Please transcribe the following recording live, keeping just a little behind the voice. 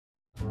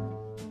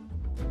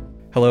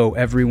Hello,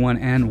 everyone,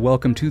 and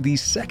welcome to the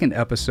second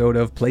episode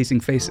of Placing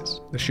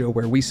Faces, the show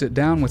where we sit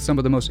down with some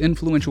of the most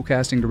influential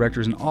casting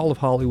directors in all of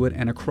Hollywood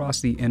and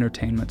across the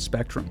entertainment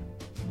spectrum.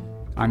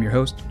 I'm your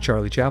host,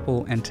 Charlie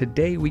Chappell, and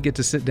today we get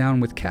to sit down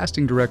with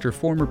casting director,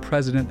 former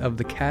president of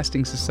the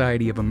Casting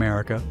Society of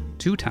America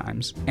 2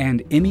 times,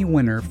 and Emmy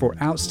winner for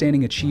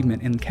Outstanding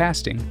Achievement in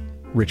Casting,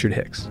 Richard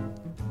Hicks.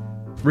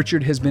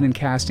 Richard has been in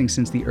casting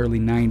since the early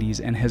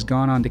 90s and has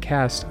gone on to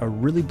cast a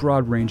really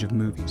broad range of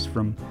movies,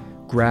 from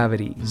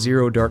Gravity,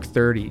 Zero Dark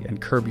 30,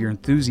 and Curb Your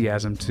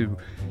Enthusiasm to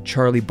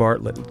Charlie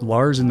Bartlett,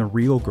 Lars and the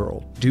Real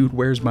Girl, Dude,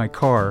 Where's My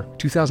Car,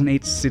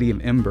 2008's City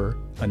of Ember,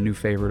 a new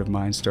favorite of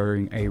mine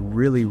starring a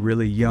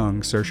really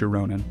young Saoirse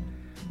Ronan,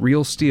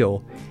 Real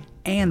Steel,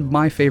 and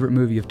my favorite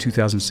movie of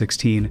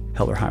 2016,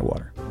 Hell or High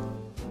Water.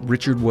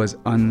 Richard was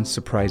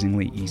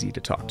unsurprisingly easy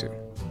to talk to.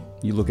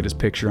 You look at his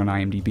picture on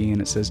IMDb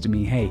and it says to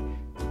me, hey,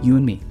 you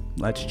and me,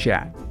 let's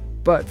chat.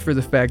 But for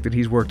the fact that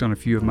he's worked on a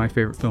few of my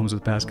favorite films of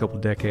the past couple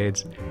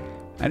decades,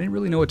 I didn't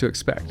really know what to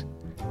expect.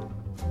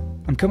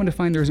 I'm coming to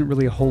find there isn't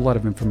really a whole lot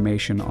of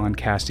information on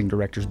casting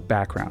directors'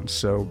 backgrounds,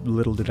 so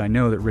little did I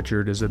know that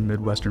Richard is a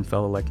Midwestern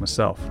fellow like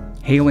myself.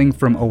 Hailing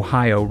from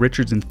Ohio,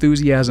 Richard's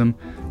enthusiasm,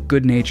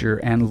 good nature,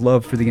 and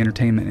love for the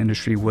entertainment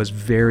industry was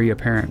very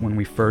apparent when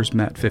we first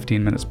met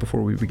 15 minutes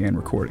before we began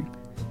recording.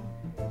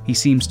 He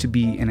seems to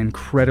be an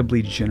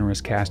incredibly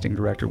generous casting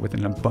director with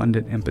an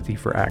abundant empathy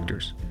for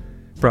actors,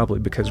 probably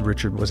because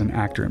Richard was an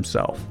actor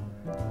himself.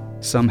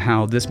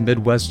 Somehow, this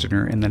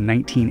Midwesterner in the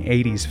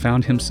 1980s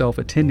found himself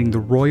attending the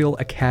Royal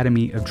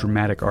Academy of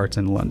Dramatic Arts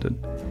in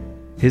London.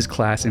 His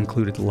class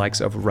included the likes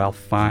of Ralph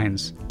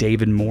Fiennes,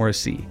 David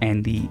Morrissey,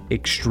 and the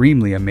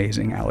extremely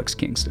amazing Alex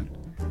Kingston.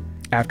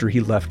 After he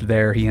left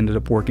there, he ended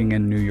up working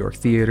in New York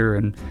theater,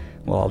 and,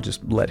 well, I'll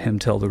just let him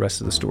tell the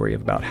rest of the story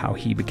about how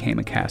he became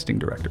a casting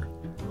director.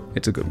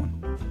 It's a good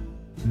one.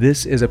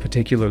 This is a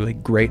particularly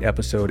great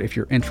episode if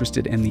you're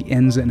interested in the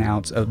ins and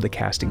outs of the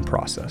casting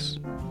process.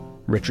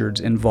 Richard's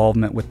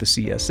involvement with the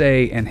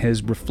CSA and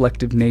his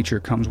reflective nature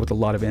comes with a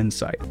lot of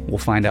insight. We'll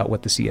find out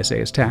what the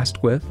CSA is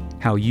tasked with,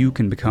 how you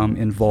can become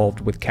involved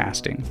with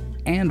casting,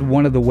 and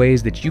one of the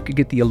ways that you could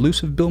get the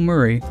elusive Bill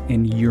Murray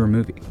in your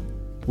movie.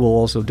 We'll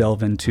also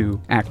delve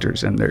into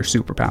actors and their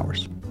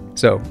superpowers.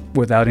 So,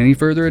 without any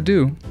further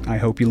ado, I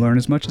hope you learn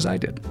as much as I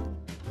did.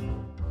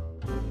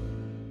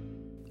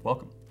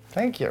 Welcome.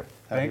 Thank you.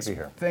 Happy to be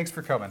here. Thanks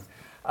for coming.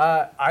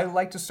 I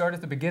like to start at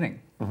the beginning.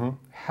 Mm-hmm.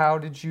 How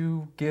did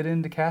you get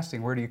into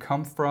casting? Where do you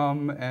come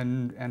from,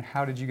 and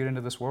how did you get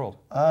into this world?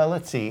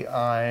 Let's see.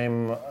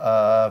 I'm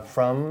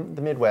from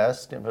the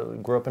Midwest.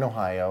 Grew up in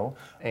Ohio,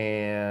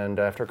 and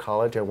after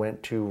college, I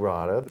went to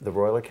RADA, the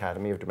Royal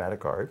Academy of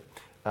Dramatic Art,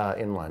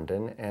 in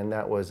London, and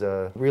that was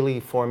a really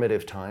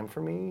formative time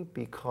for me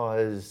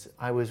because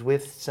I was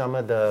with some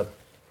of the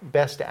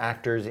best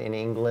actors in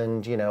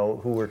England, you know,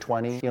 who were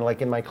 20. You know,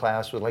 like in my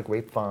class was like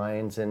Ralph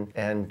Fiennes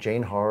and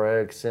Jane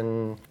Horrocks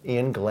and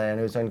Ian Glenn,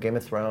 who's on Game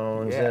of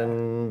Thrones,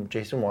 and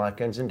Jason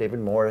Watkins and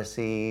David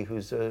Morrissey,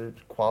 who's a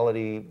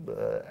quality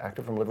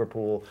actor from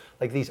Liverpool.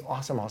 Like these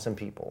awesome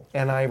people.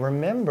 And I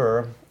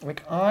remember,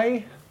 like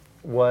I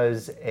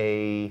was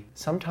a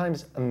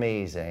sometimes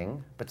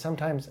amazing, but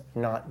sometimes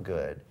not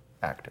good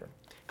actor.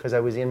 Because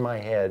I was in my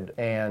head,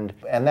 and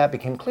that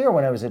became clear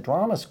when I was at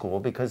drama school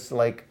because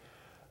like,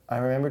 I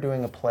remember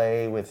doing a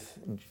play with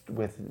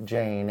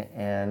Jane,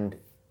 and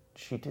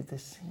she did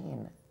this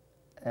scene,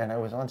 and I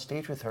was on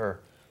stage with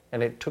her,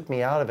 and it took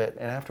me out of it,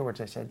 and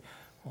afterwards I said,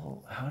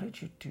 well, how did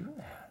you do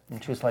that?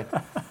 And she was like,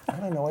 I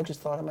don't know, I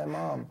just thought of my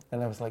mom.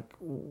 And I was like,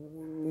 you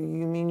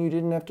mean you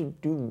didn't have to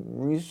do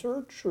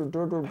research or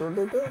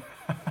da-da-da-da-da?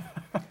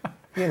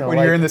 You know, when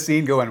you're in the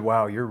scene going,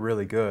 wow, you're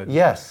really good.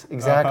 Yes,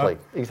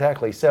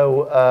 exactly.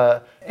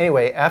 So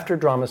anyway, after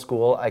drama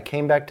school, I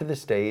came back to the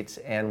States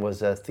and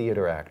was a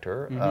theater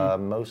actor,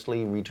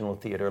 mostly regional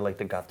theater like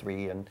the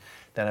Guthrie, and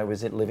then I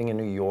was living in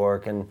New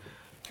York and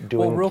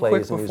doing real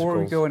plays quick and before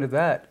musicals. we go into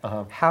that,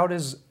 how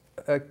does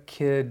a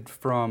kid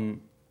from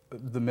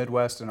the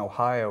Midwest and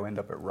Ohio end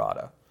up at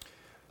RADA?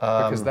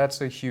 Because that's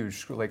a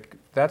huge, like,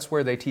 that's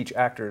where they teach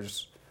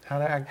actors how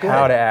to act good.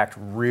 How to act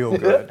real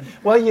good.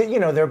 Well, you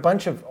know, there are a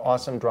bunch of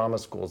awesome drama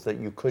schools that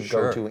you could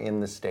go to in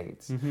the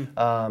States.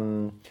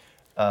 And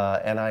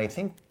I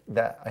think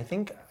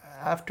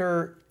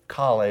after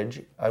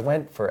college, I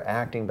went for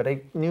acting, but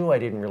I knew I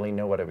didn't really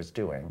know what I was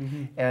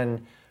doing.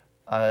 And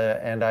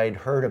I'd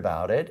heard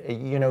about it.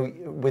 You know,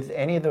 with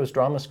any of those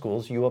drama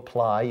schools, you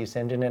apply, you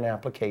send in an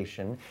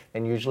application,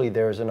 and usually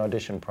there's an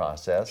audition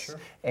process,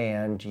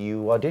 and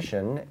you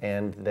audition,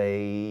 and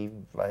they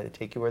either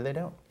take you or they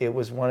don't. It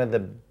was one of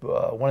the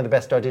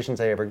best auditions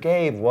I ever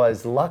gave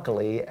was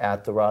luckily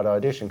at the RADA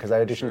audition, because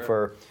I auditioned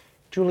for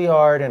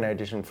Juilliard and I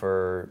auditioned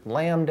for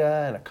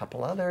Lambda and a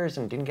couple others,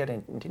 and didn't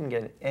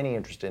get any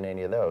interest in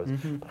any of those,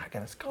 but I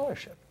got a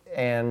scholarship,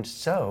 and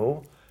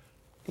so.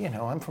 You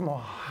know, I'm from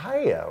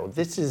Ohio.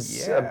 This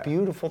is a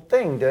beautiful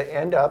thing to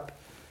end up,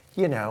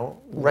 you know,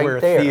 right where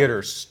there. Where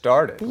theater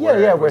started.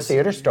 Where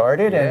theater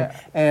started,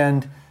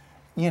 and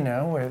you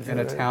know, in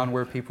a town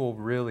where people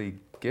really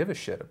give a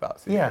shit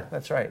about theater. Yeah,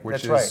 that's right.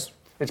 Which That's is, right.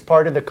 It's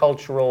part of the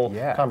cultural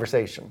Yeah.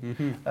 conversation,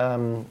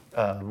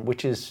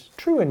 which is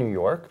true in New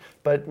York,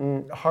 but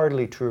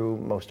hardly true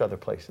most other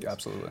places.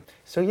 Absolutely.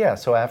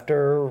 So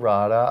after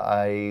RADA,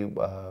 I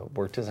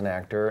worked as an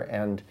actor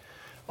and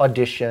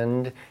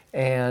auditioned.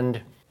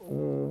 And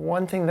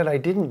one thing that I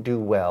didn't do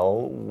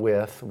well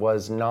with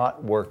was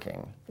not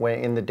working. When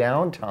in the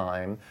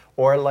downtime,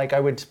 or like I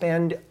would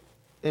spend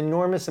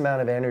enormous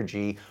amount of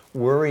energy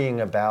worrying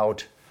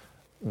about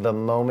the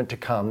moment to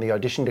come, the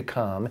audition to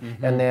come,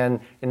 and then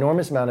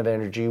enormous amount of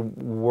energy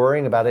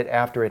worrying about it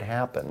after it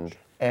happened.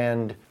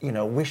 And,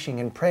 wishing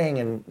and praying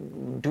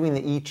and doing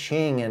the I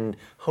Ching and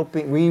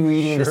hoping,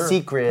 rereading The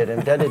Secret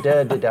and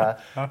da-da-da-da-da.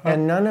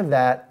 And none of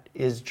that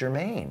is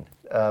germane.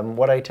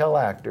 What I tell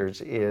actors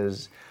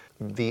is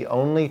the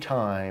only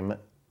time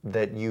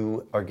that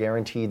you are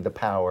guaranteed the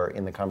power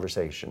in the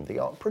conversation,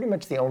 pretty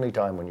much the only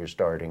time when you're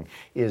starting,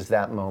 is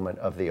that moment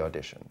of the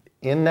audition.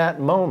 In that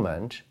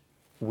moment,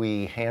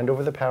 we hand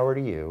over the power to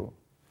you,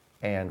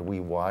 and we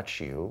watch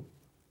you,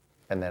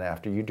 and then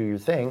after you do your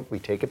thing, we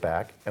take it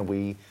back and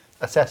we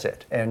assess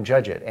it and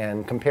judge it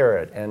and compare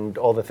it and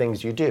all the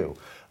things you do.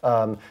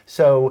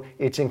 So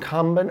it's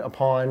incumbent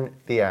upon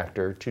the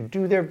actor to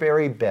do their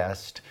very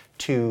best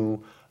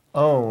to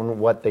own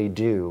what they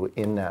do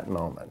in that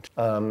moment.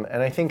 And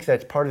I think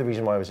that's part of the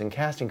reason why I was in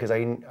casting, because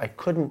I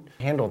couldn't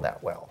handle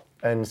that well.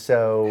 And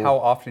so, how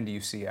often do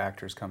you see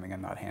actors coming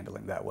and not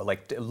handling that well?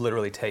 Like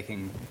literally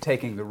taking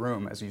the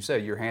room, as you say,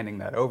 you're handing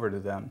that over to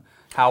them.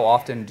 How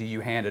often do you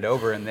hand it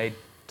over and they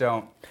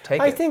don't take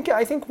it?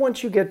 I think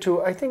once you get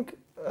to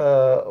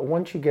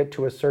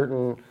a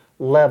certain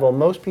level,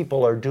 most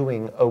people are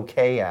doing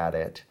okay at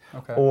it,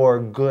 or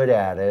good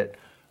at it.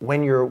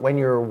 When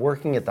you're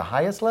working at the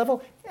highest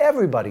level,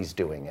 everybody's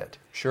doing it.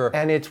 Sure.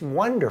 And it's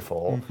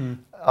wonderful.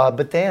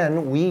 But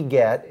then we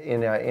get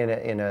in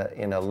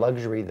a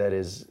luxury that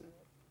is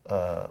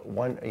a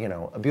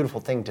beautiful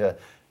thing to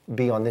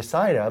be on this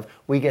side of.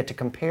 We get to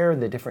compare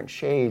the different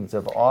shades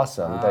of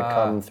awesome that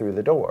come through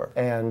the door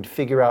and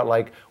figure out,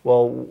 like,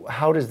 well,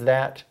 how does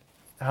that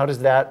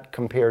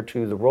compare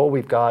to the role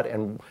we've got,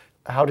 and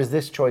how does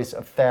this choice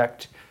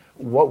affect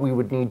what we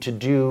would need to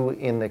do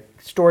in the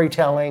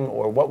storytelling,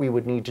 or what we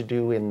would need to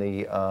do in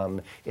the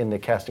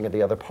casting of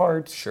the other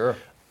parts. Sure.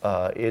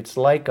 It's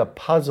like a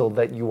puzzle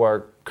that you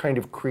are kind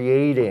of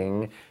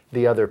creating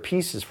the other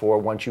pieces for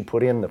once you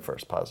put in the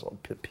first puzzle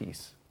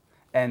piece.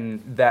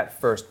 And that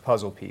first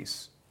puzzle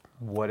piece,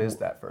 what is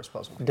that first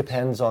puzzle piece?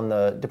 Depends on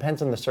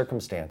the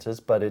circumstances,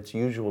 but it's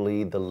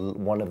usually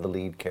one of the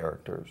lead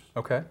characters.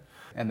 Okay.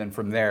 And then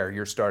from there,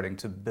 you're starting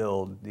to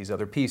build these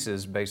other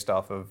pieces based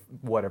off of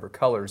whatever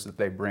colors that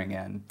they bring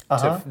in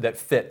that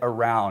fit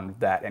around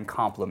that and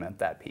complement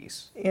that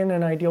piece. In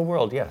an ideal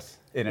world, yes.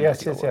 In an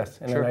ideal world.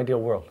 In an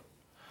ideal world.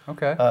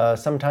 Okay.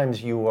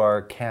 Sometimes you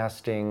are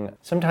casting.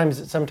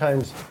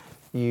 Sometimes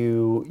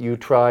you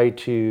try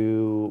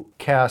to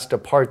cast a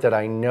part that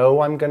I know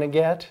I'm going to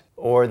get,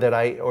 or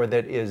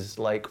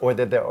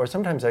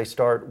sometimes I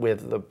start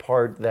with the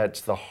part that's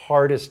the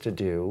hardest to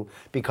do,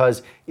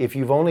 because if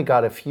you've only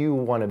got a few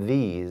one of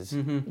these,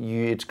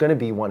 it's going to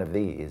be one of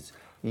these.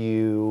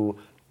 You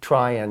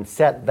try and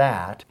set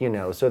that,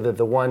 so that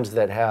the ones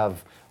that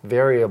have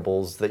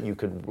variables that you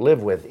could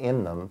live with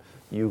in them,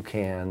 you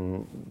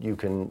can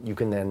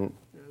then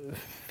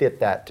fit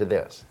that to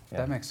this. Yeah.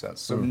 That makes sense.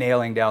 So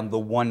nailing down the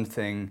one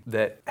thing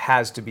that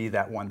has to be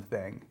that one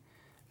thing,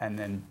 and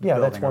then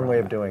that's one way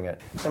of doing it.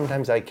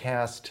 Sometimes I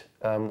cast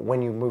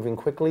when you're moving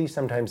quickly.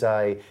 Sometimes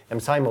I am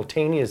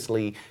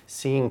simultaneously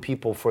seeing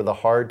people for the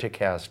hard to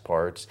cast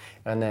parts,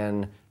 and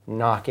then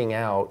knocking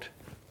out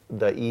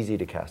the easy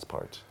to cast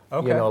parts.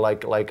 Okay.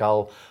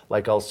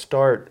 I'll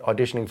start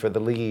auditioning for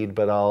the lead,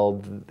 but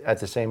I'll at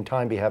the same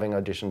time be having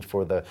auditions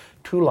for the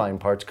two-line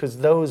parts, because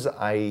those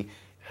I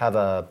have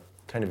a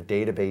kind of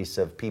database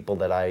of people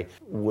that I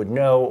would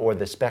know, or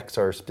the specs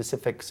are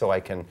specific, so I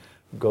can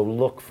go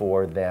look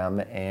for them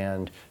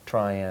and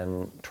try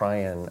and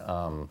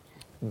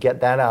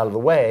get that out of the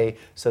way,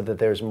 so that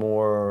there's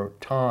more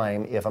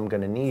time, if I'm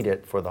going to need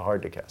it, for the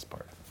hard to cast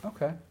part.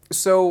 Okay.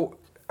 So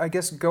I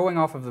guess going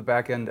off of the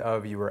back end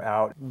of You Were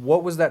Out,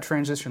 what was that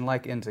transition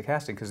like into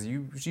casting? Because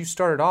you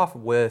started off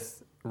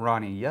with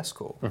Ronnie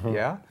Yeskul,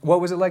 yeah? What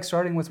was it like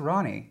starting with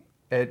Ronnie?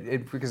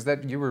 Because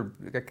you were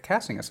a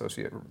casting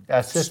associate.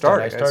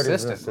 Assistant. I started as an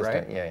assistant,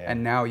 assistant, right? yeah.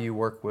 And now you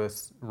work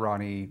with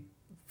Ronnie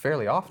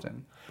fairly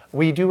often.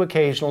 We do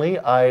occasionally.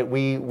 I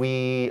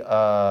was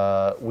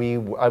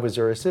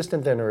her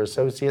assistant, then her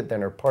associate,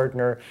 then her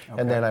partner,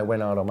 and then I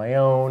went out on my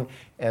own,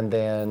 and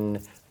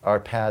then our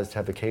paths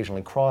have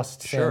occasionally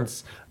crossed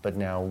since, but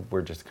now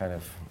we're just kind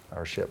of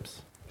our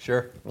ships.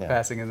 Sure,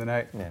 passing in the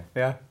night.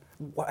 Yeah.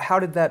 How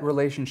did that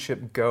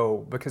relationship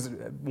go? Because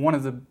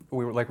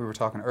we were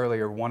talking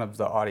earlier, one of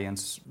the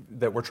audience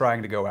that we're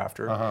trying to go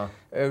after,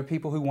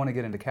 people who want to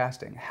get into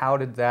casting. How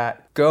did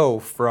that go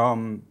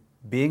from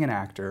being an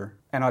actor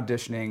and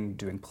auditioning,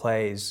 doing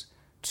plays,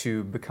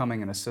 to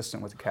becoming an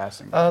assistant with a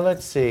casting?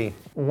 Let's see.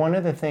 One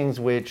of the things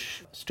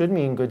which stood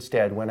me in good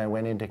stead when I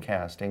went into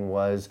casting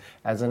was,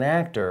 as an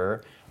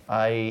actor,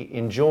 I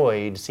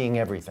enjoyed seeing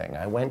everything.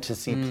 I went to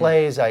see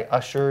plays. I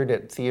ushered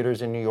at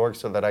theaters in New York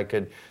so that I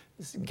could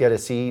get a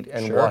seat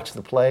and watch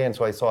the play, and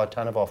so I saw a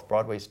ton of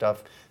off-Broadway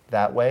stuff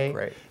that way.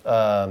 Great.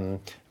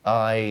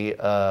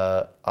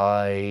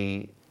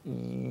 I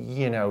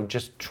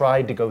just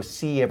tried to go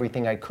see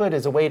everything I could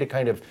as a way to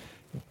kind of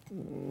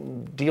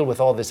deal with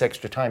all this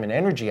extra time and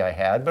energy I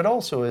had, but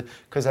also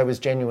because I was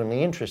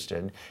genuinely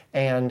interested.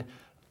 And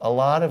a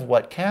lot of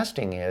what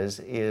casting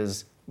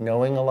is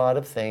knowing a lot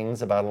of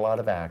things about a lot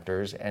of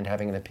actors and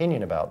having an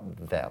opinion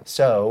about them.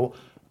 So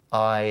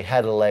I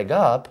had a leg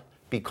up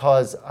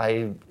because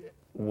I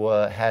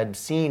had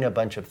seen a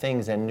bunch of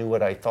things and knew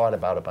what I thought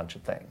about a bunch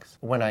of things.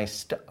 When I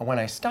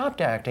stopped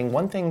acting,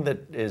 one thing that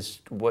is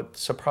what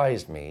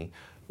surprised me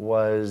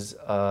was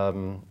I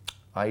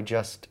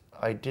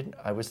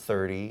was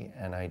 30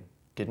 and I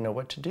didn't know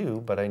what to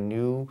do, but I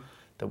knew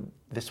that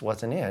this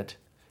wasn't it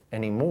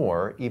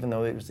anymore, even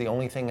though it was the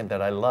only thing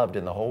that I loved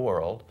in the whole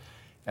world,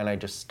 and I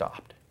just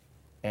stopped.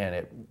 And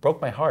it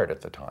broke my heart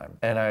at the time.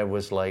 And I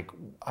was like,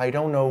 I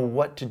don't know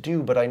what to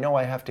do, but I know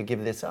I have to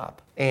give this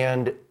up.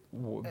 And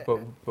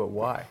but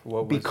why?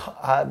 What was... Because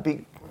I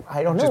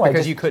don't know. Just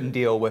because you couldn't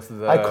deal with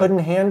the... I couldn't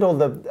handle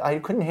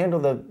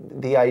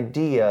the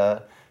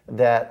idea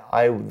that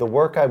the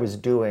work I was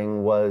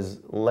doing was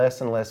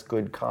less and less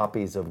good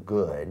copies of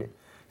good.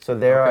 So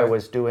there I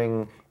was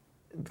doing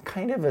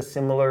kind of a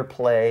similar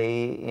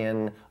play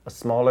in a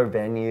smaller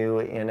venue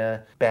in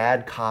a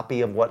bad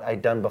copy of what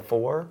I'd done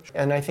before.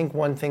 And I think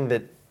one thing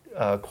that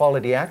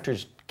quality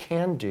actors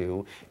can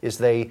do is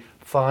they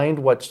find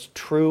what's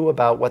true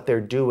about what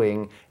they're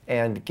doing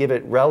and give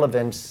it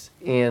relevance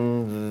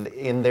in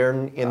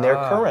their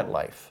current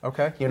life.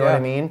 Okay. You know what I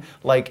mean?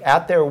 Like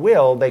at their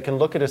will, they can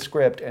look at a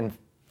script and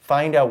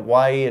find out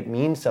why it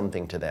means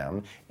something to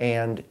them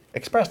and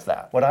express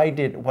that. What I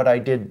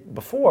did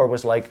before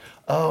was like,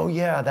 oh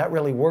yeah, that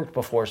really worked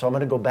before, so I'm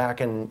going to go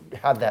back and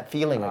have that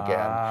feeling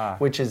again,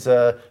 which is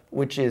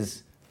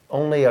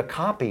only a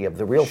copy of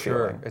the real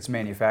feeling. It's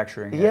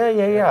manufacturing.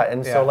 Yeah.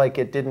 And so like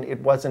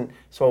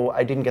so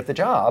I didn't get the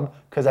job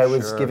because I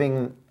was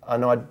giving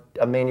a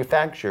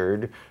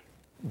manufactured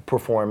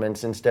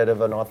performance instead of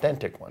an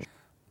authentic one.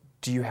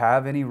 Do you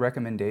have any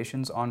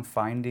recommendations on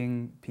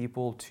finding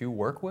people to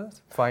work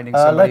with? Finding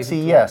somebody? Let's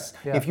see, yes.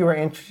 Yeah. If you are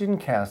interested in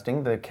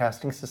casting, the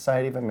Casting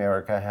Society of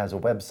America has a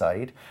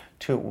website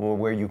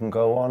where you can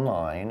go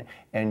online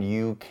and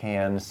you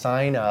can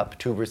sign up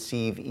to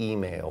receive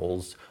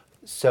emails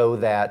so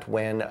that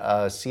when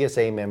a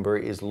CSA member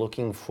is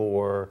looking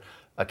for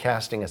a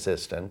casting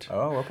assistant,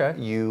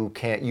 you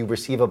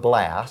receive a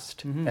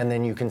blast, and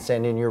then you can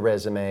send in your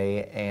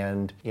resume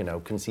and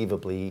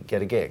conceivably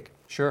get a gig.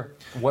 Sure.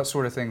 What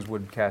sort of things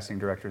would casting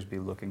directors be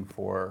looking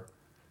for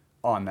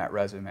on that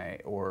resume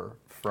or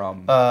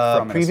from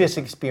previous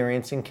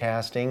experience in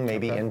casting,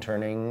 maybe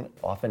interning?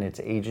 Often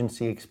it's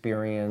agency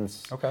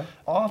experience. Okay.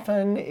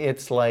 Often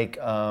it's like,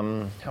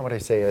 how would I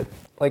say it?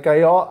 Like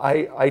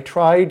I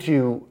try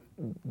to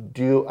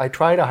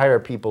hire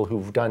people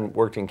who've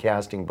worked in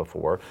casting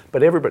before,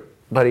 but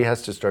everybody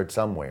has to start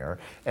somewhere,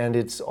 and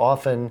it's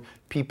often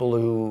people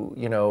who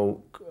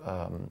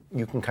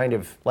you can kind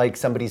of, like,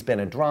 somebody's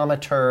been a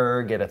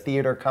dramaturg at a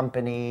theater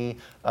company.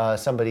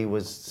 Somebody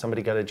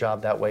got a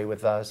job that way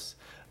with us.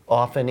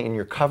 Often in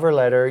your cover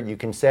letter, you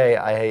can say,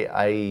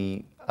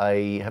 I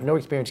have no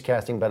experience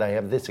casting, but I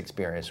have this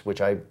experience,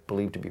 which I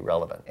believe to be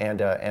relevant. And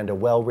a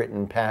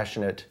well-written,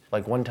 passionate,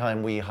 like one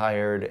time we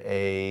hired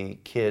a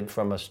kid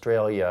from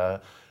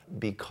Australia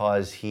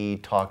because he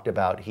talked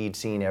about he'd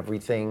seen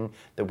everything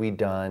that we'd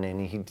done,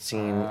 and he'd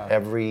seen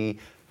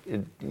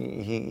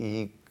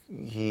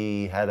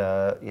he had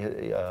a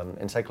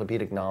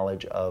encyclopedic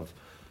knowledge of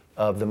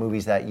the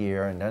movies that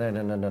year, and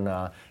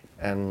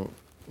and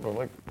we're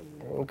like,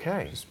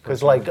 okay,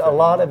 because like a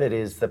lot of it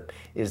is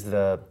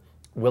the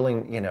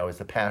willing, is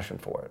the passion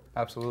for it.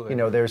 Absolutely.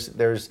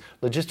 There's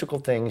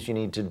logistical things you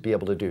need to be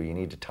able to do. You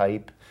need to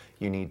type.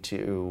 You need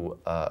to,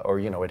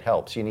 it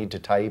helps. You need to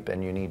type,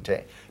 and you need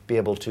to be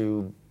able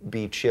to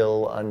be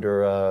chill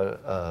under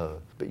a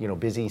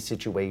busy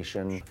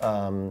situation.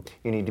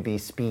 You need to be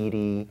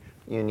speedy.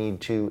 You need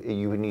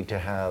to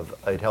have.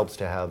 It helps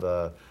to have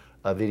a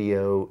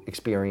video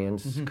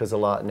experience, because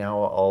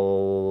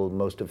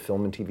most of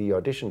film and TV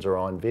auditions are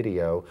on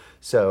video.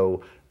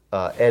 So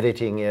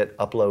editing it,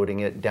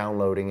 uploading it,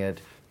 downloading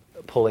it,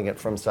 pulling it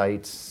from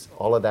sites,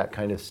 all of that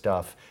kind of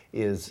stuff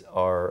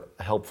are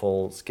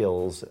helpful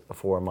skills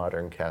for a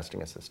modern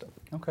casting assistant.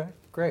 Okay,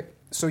 great.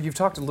 So you've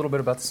talked a little bit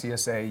about the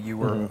CSA. You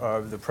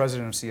were the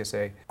president of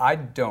CSA. I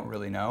don't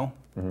really know,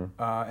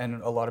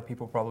 and a lot of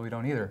people probably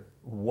don't either.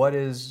 What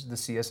is the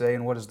CSA,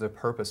 and what is the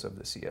purpose of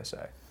the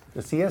CSA?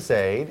 The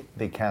CSA,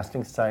 the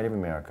Casting Society of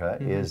America,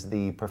 is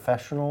the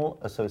professional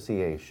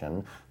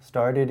association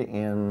started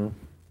in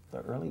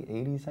the early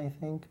 80s, I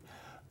think,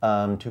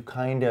 to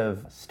kind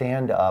of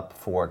stand up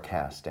for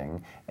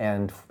casting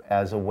and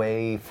as a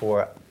way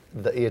for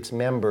its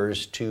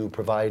members to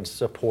provide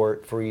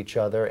support for each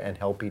other and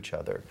help each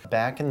other.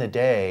 Back in the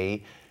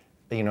day,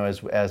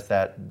 as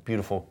that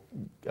beautiful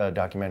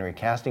documentary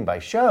Casting By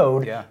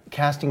showed,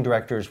 casting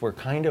directors were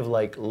kind of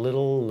like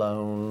little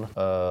lone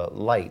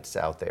lights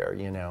out there,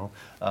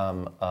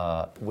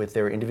 with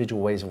their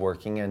individual ways of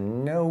working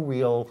and no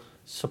real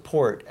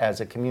support as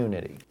a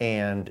community.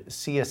 And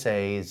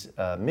CSA's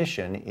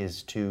mission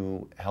is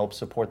to help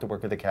support the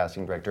work of the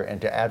casting director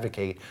and to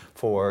advocate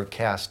for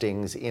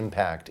casting's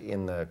impact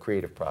in the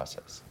creative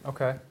process.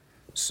 Okay.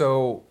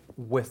 So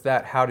with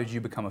that, how did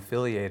you become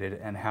affiliated,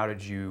 and how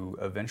did you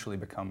eventually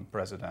become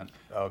president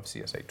of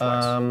CSA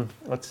twice?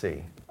 Let's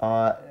see.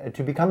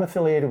 To become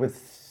affiliated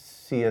with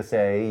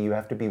CSA, you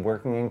have to be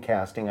working in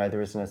casting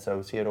either as an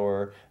associate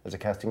or as a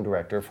casting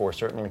director for a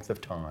certain length of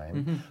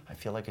time. I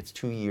feel like it's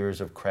 2 years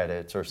of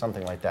credits or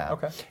something like that.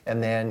 Okay.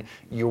 And then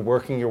you're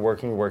working,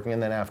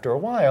 and then after a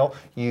while,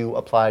 you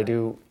apply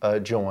to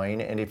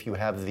join, and if you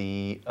have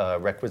the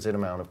requisite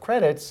amount of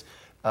credits,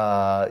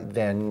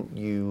 then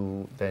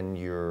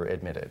you're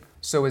admitted.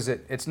 So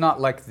it's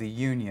not like the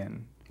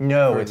union?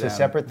 No, it's a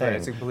separate thing. But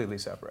it's completely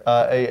separate.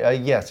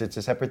 Yes, it's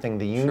a separate thing.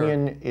 The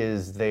union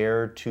is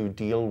there to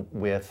deal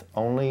with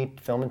only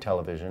film and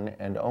television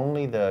and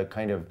only the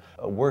kind of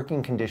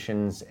working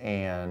conditions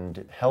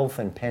and health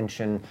and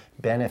pension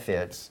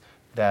benefits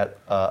that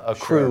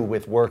accrue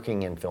with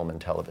working in film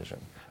and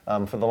television.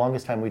 For the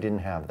longest time, we didn't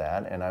have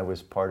that, and I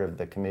was part of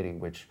the committee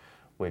which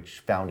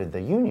founded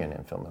the union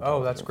in film and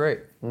television. Oh, that's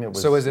great.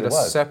 So is it a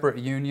separate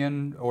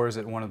union, or is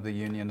it one of the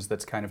unions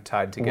that's kind of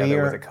tied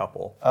together with a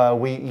couple?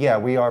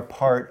 We are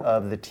part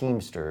of the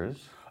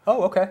Teamsters.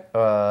 Oh, okay.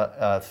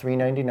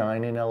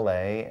 399 in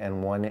LA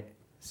and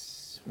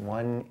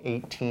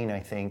 118,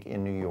 I think,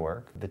 in New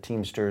York. The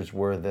Teamsters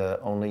were the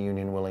only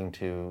union willing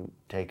to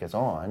take us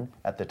on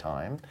at the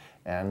time,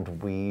 and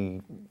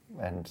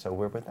so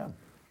we're with them.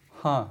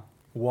 Huh.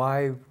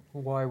 Why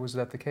was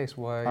that the case?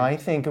 Why? I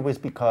think it was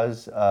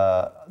because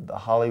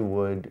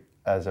Hollywood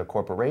as a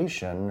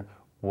corporation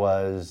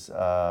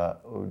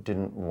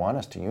didn't want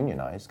us to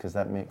unionize because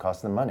that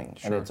cost them money.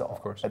 Sure, and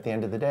of course. At the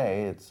end of the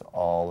day, it's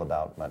all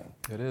about money.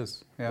 It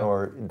is, yeah.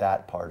 Or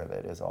that part of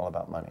it is all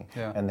about money.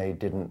 Yeah. And they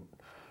didn't,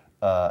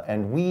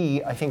 and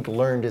we, I think,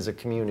 learned as a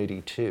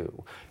community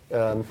too,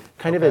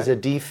 kind of as a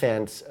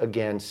defense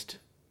against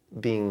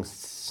being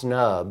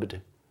snubbed,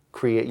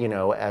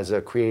 as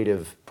a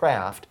creative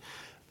craft.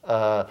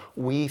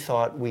 We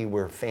thought we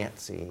were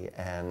fancy,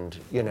 and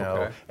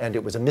and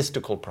it was a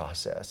mystical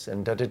process,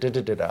 and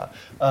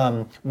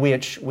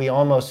which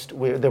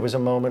there was a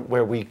moment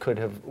where we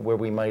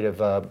might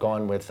have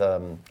gone with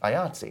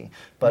IATSE,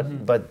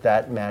 but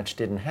that match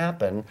didn't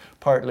happen,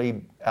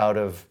 partly out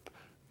of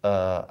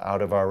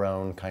our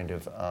own kind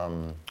of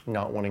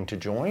not wanting to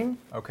join.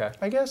 Okay,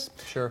 I guess.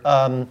 Sure.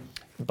 And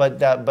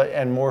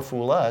more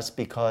fool us,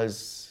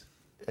 because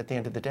at the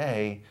end of the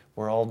day,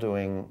 we're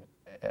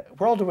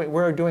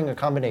doing a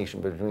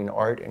combination between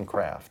art and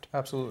craft.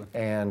 Absolutely.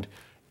 And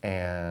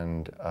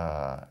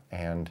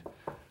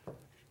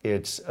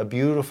it's a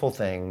beautiful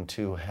thing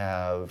to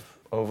have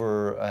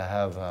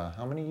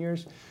how many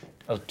years?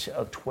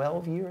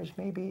 12 years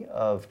maybe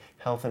of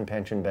health and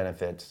pension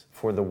benefits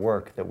for the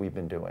work that we've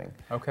been doing.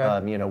 Okay.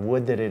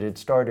 Would that it had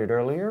started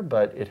earlier,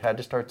 but it had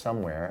to start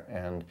somewhere,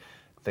 and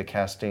the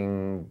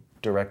casting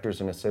directors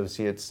and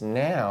associates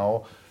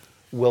now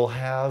will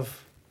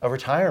have a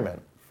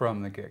retirement.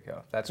 From the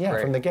get-go. That's great.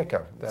 Yeah, from the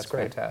get-go. That's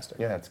great. Fantastic.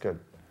 Yeah, it's good.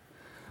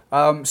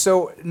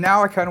 So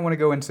now I kind of want to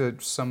go into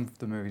some of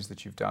the movies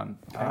that you've done.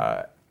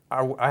 Okay.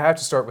 I have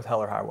to start with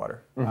Hell or High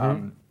Water.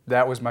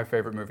 That was my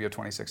favorite movie of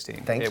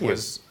 2016. Thank you. It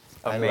was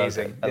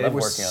amazing. I love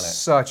working on it.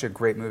 Such a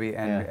great movie,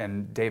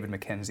 and David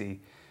Mackenzie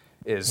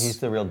he's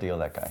the real deal,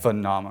 that guy.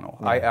 Phenomenal.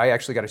 Yeah. I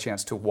actually got a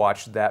chance to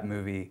watch that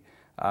movie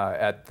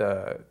at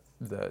the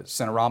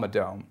Cinerama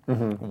Dome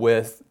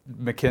with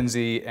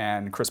Mackenzie,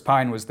 and Chris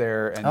Pine was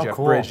there, and Jeff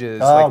Bridges,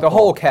 the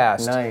whole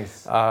cast.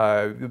 Nice.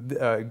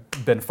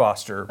 Ben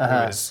Foster,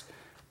 who is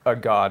a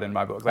god in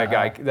my book. That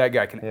guy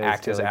can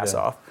act his ass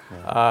off.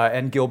 Yeah.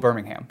 And Gil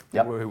Birmingham,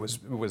 who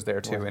was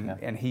there too,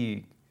 and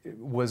he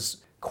was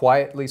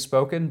quietly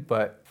spoken,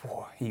 but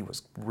he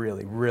was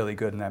really, really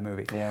good in that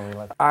movie. Yeah, we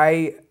like.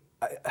 I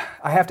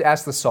have to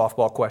ask the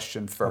softball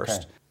question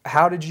first. Okay.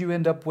 How did you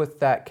end up with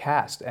that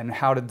cast, and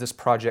how did this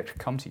project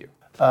come to you?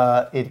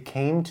 It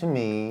came to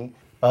me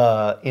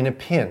in a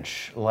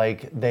pinch.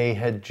 Like, they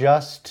had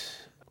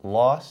just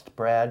lost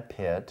Brad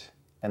Pitt,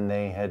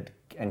 and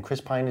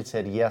Chris Pine had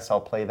said, "Yes, I'll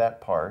play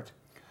that part."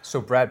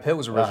 So Brad Pitt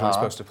was originally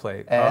supposed to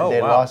play. And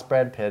they lost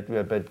Brad Pitt,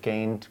 but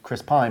gained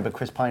Chris Pine. But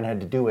Chris Pine had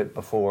to do it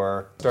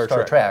before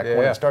Star Trek, one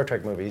of the Star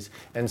Trek movies,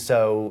 and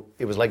so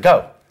it was like,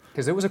 go.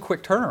 Because it was a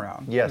quick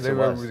turnaround. Yes, it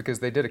was. Because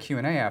they did a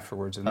Q&A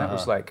afterwards, and that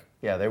was like,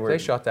 they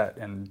shot that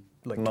in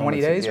like 20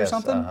 days or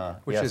something,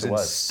 which is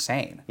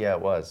insane. Yeah,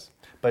 it was.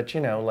 But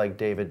like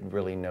David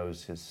really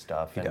knows his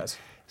stuff. He does.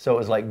 So it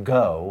was like,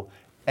 go.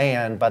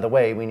 And by the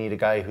way, we need a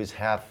guy who's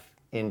half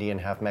Indian,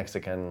 half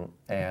Mexican,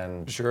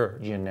 and Sure.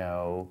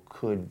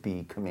 could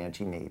be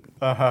Comanche maybe.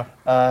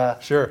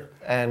 Sure.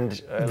 And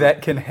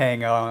That can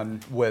hang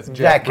on with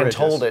Jeff that can Bridges.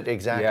 hold it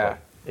exactly. Yeah.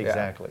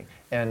 Exactly.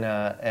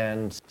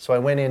 And so I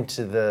went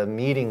into the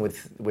meeting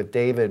with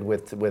David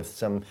with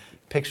some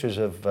pictures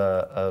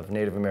of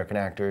Native American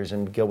actors,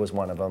 and Gil was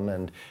one of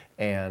them,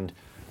 and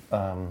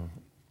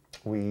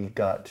we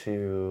got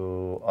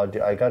to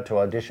I got to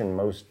audition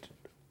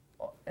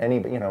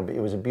it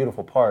was a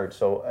beautiful part,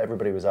 so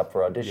everybody was up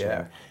for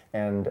auditioning,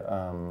 and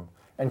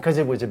because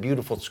it was a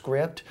beautiful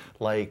script,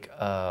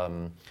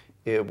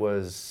 it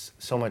was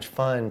so much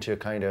fun to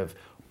kind of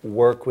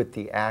work with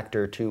the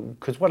actor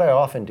because what I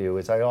often do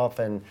is I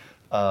often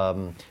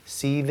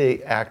see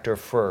the actor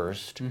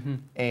first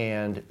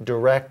and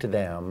direct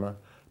them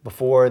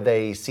before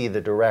they see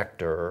the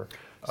director,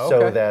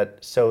 so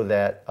that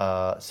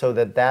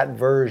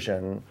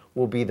version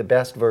will be the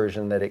best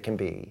version that it can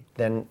be.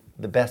 Then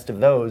the best of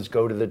those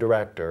go to the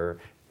director,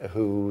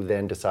 who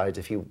then decides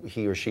if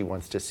he or she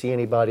wants to see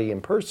anybody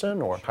in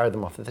person or hire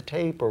them off of the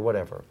tape or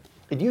whatever.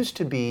 It used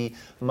to be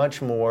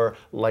much more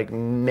like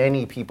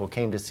many people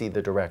came to see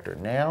the director.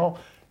 Now,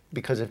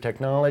 because of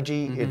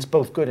technology, it's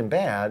both good and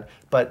bad,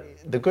 but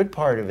the good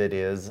part of it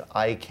is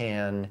I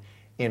can,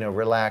 in a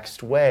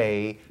relaxed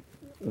way,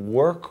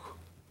 work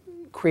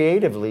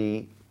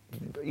creatively,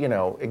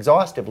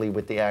 exhaustively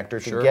with the actor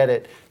to get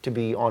it to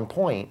be on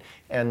point,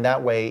 and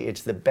that way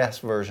it's the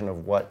best version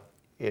of what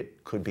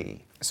it could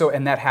be. So,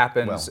 and that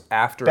happens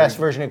after... Best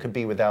version it could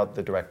be without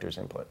the director's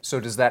input. So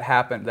does that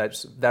happen,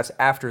 that's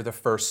after the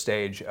first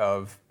stage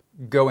of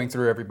going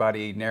through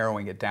everybody,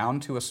 narrowing it down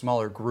to a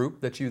smaller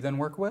group that you then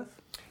work with?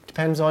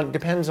 Depends on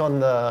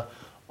the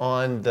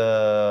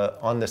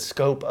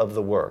scope of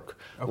the work.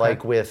 Okay.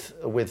 Like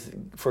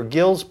for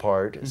Gil's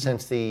part,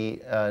 since the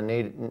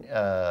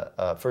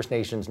First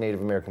Nations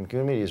Native American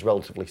community is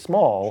relatively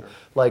small,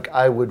 like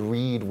I would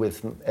read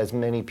with as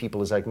many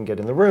people as I can get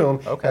in the room,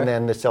 and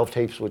then the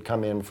self-tapes would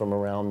come in from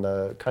around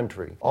the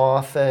country.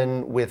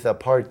 Often with a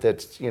part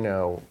that's,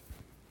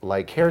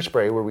 like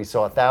Hairspray, where we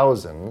saw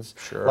thousands,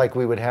 like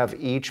we would have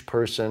each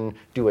person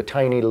do a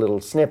tiny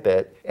little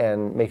snippet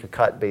and make a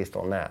cut based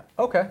on that.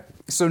 Okay.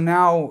 So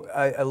now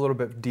a little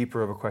bit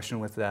deeper of a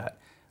question with that.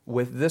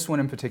 With this one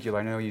in particular,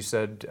 I know you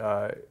said,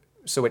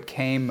 so it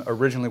came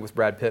originally with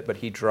Brad Pitt, but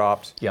he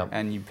dropped,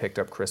 and you picked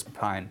up Chris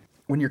Pine.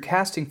 When you're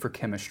casting for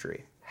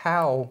chemistry,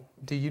 how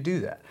do you do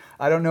that?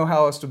 I don't know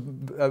how else to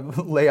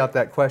lay out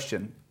that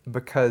question,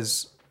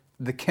 because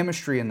the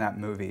chemistry in that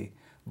movie,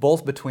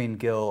 both between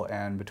Gil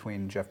and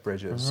between Jeff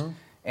Bridges,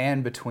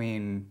 and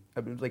between,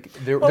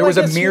 there was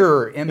a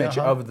mirror image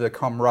of the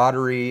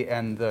camaraderie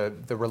and the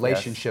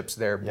relationships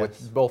there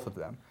with both of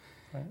them.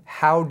 Right.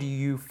 How do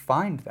you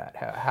find that?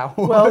 How?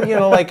 Well,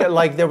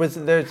 like there was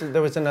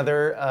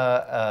another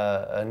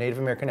Native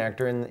American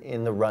actor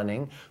in the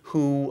running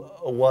who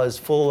was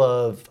full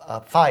of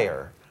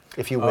fire,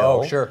 if you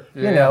will. Oh, sure.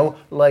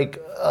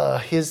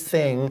 His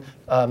thing.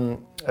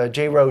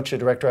 Jay Roach, a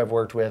director I've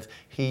worked with,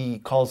 he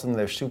calls them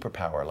their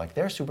superpower. Like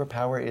their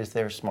superpower is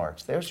their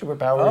smarts. Their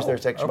superpower is their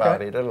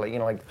sexuality.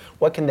 Okay.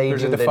 What can they do?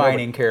 There's a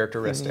defining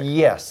characteristic.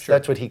 Yes,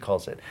 that's what he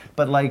calls it.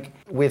 But like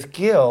with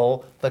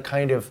Gil, the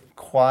kind of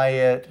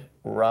quiet,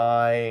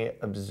 wry,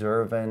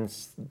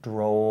 observance,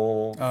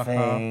 droll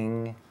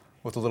thing.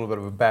 With a little bit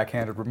of a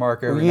backhanded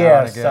remark every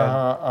now and again.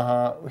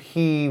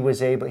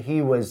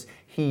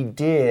 He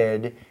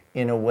did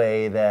in a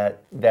way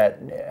that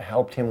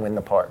helped him win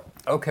the part.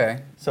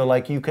 Okay. So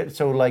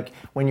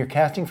when you're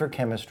casting for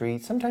chemistry,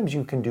 sometimes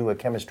you can do a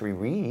chemistry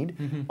read.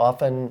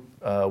 Often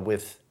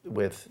with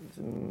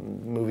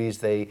movies,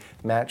 they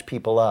match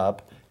people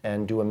up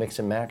and do a mix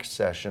and match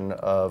session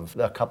of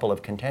a couple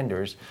of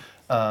contenders.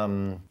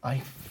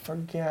 I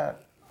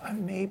forget.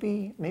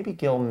 Maybe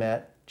Gil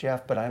met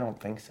Jeff, but I don't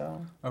think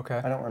so.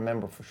 Okay. I don't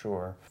remember for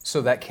sure.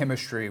 So that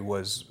chemistry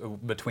was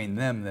between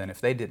them then. If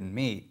they didn't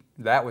meet,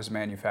 that was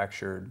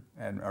manufactured,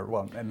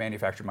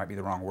 manufactured might be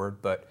the wrong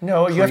word, but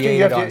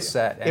created on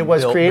set and it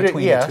was built created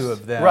between the two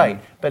of them. Right,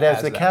 but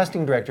as the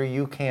casting director,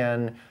 you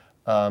can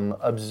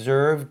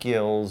observe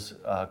Gil's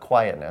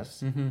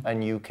quietness,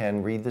 and you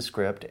can read the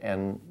script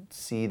and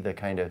see the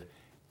kind of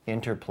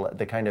interplay,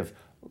 the kind of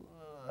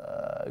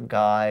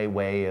guy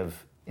way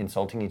of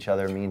insulting each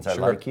other means I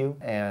like you,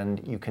 and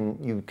you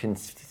can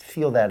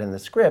feel that in the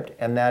script,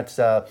 and that's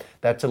a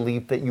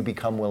leap that you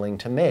become willing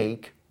to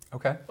make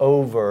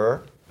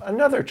over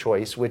another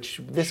choice,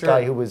 which this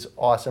guy who was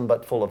awesome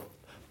but full of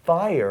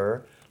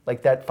fire,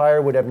 like that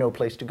fire would have no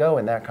place to go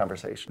in that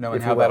conversation.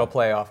 Knowing how that'll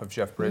play off of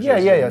Jeff Bridges.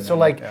 Yeah.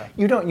 So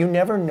you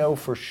never know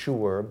for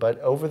sure, but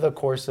over the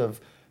course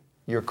of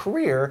your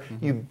career,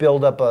 you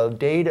build up a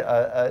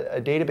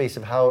database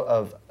of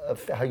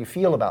how you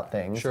feel about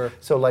things. Sure.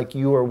 So like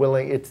you are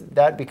willing,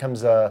 that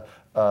becomes a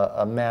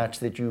match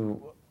that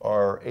you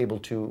are able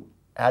to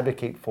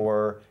advocate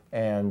for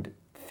and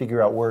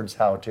figure out words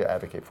how to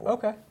advocate for.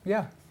 Okay.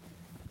 Yeah.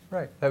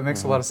 Right. That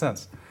makes a lot of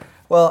sense.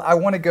 Well, I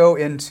want to go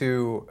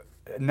into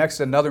Next,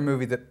 another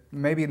movie that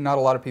maybe not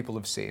a lot of people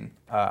have seen.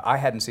 I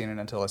hadn't seen it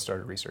until I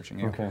started researching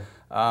you. Okay.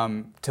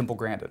 Temple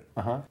Grandin.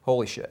 Uh-huh.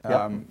 Holy shit.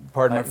 Yep.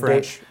 Pardon my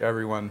French,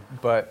 everyone,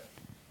 but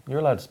You're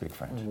allowed to speak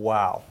French.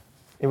 wow.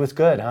 It was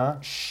good,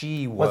 huh?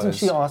 She was. Wasn't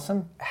she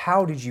awesome?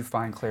 How did you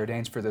find Claire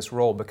Danes for this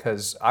role?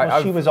 Because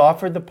She was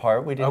offered the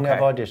part. We didn't Okay. have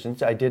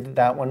auditions. I did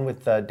that one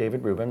with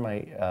David Rubin,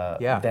 my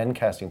then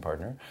casting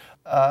partner.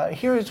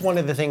 Here is one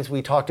of the things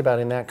we talked about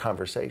in that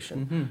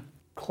conversation. Mm-hmm.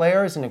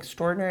 Claire is an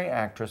extraordinary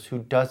actress who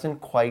doesn't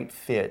quite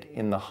fit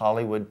in the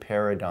Hollywood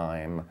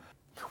paradigm.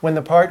 When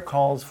the part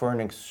calls for an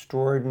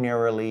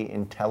extraordinarily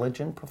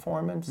intelligent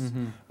performance,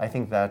 I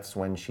think that's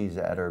when she's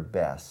at her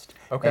best.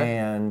 Okay.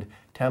 And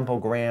Temple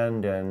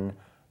Grandin,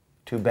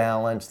 to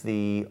balance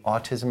the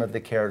autism of the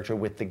character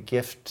with the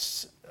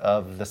gifts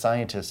of the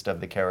scientist of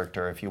the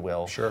character, if you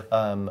will. Sure.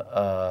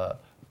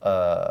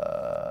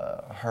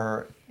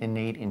 Her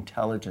innate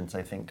intelligence,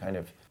 I think, kind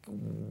of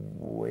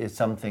is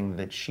something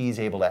that she's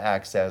able to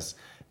access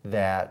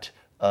that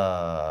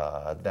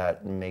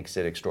makes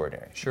it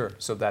extraordinary. Sure.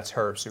 So that's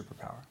her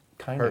superpower.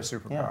 Kind her of.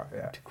 superpower,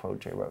 yeah. To quote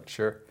Jay Roach.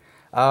 Sure.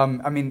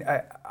 I mean,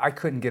 I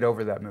couldn't get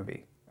over that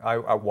movie. I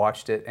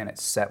watched it and it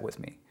set with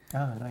me.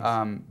 Oh,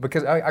 nice.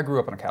 Because I grew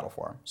up on a cattle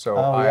farm, so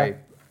yeah.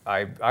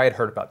 I had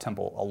heard about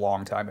Temple a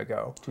long time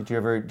ago. Did you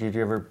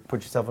ever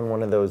put yourself in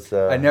one of those?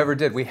 I never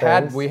did. We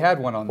things? had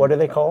one on. What are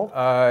they called?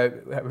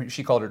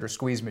 She called it her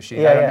squeeze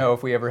machine. Yeah, I don't yeah. know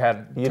if we ever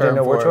had You term didn't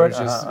know for which it. It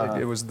one? was just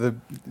it was the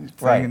thing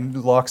Right.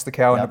 and locks the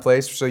cow into Yep.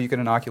 place so you can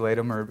inoculate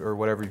them or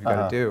whatever you've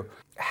got to do.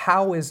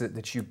 How is it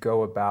that you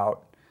go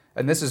about?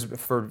 And this is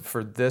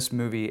for this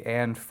movie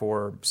and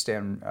for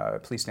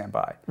Please Stand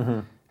By. Mm-hmm.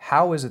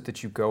 How is it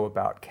that you go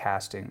about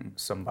casting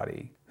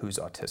somebody who's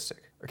autistic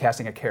or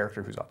casting a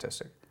character who's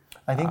autistic?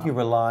 I think you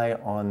rely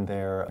on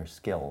their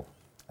skill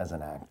as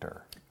an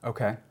actor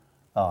Okay.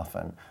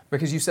 often.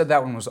 Because you said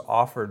that one was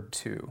offered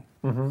to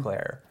Mm-hmm.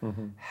 Claire.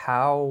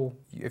 How,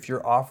 if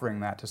you're offering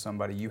that to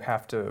somebody, you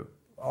have to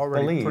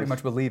already Believe. pretty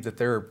much believe that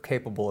they're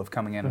capable of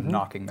coming in and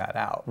knocking that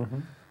out.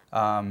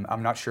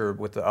 I'm not sure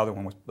with the other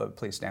one with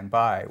Please Stand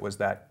By, was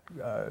that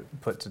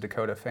put to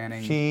Dakota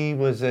Fanning? She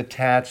was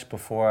attached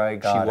before I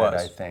got was.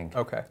 it, I think.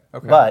 Okay.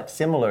 But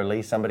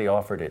similarly, somebody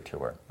offered it to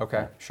her.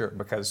 Okay, sure,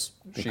 because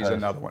she's Because-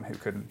 another one who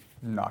could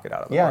knock it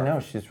out of the Yeah, park. no,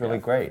 she's really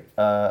great.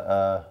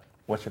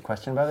 What's your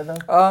question about it,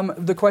 though?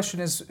 The question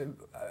is,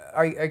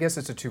 I guess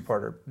it's a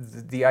two-parter.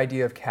 The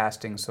idea of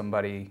casting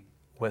somebody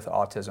with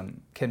autism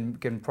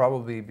can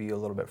probably be a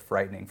little bit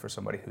frightening for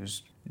somebody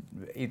who's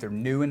either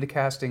new into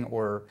casting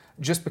or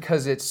just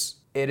because it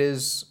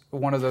is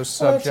one of those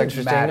Well, that's subject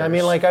interesting. matters. I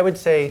mean, like I would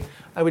say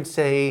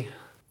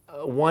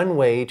one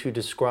way to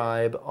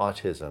describe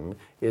autism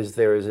is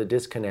there is a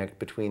disconnect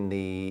between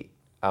the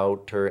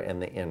outer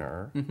and the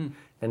inner.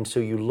 And so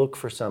you look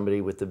for somebody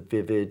with a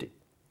vivid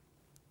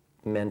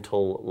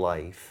mental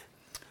life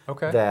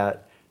Okay.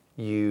 that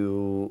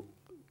you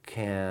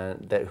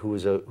can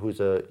who's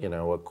a you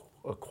know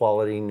a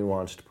quality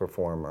nuanced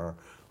performer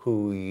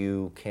who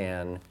you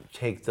can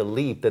take the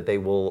leap that they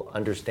will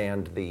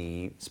understand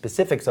the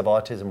specifics of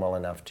autism well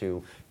enough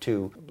to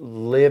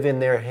live in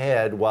their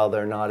head while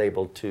they're not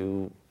able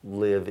to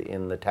live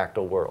in the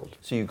tactile world.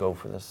 So you go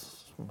for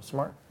this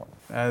smart one.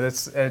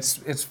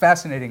 It's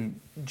fascinating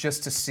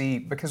just to see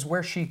because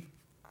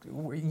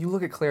you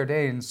look at Claire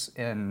Danes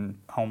in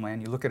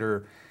Homeland, you look at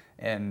her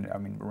in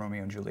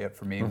Romeo and Juliet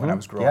for me when I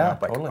was growing Yeah,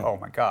 up, like totally. oh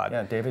my God.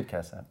 Yeah, David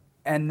Cassett.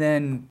 And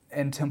then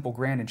in Temple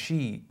Grandin,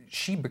 she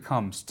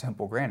becomes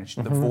Temple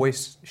Grandin. The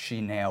voice she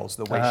nails,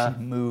 the way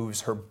she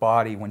moves her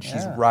body when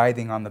she's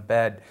writhing on the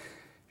bed.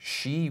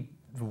 She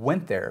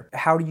went there.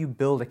 How do you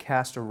build a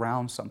cast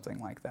around something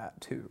like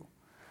that too?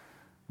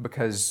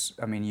 Because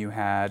I mean, you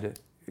had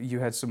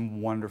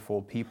some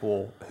wonderful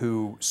people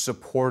who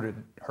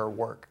supported her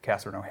work.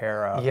 Catherine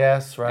O'Hara.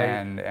 Yes, right.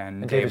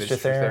 And David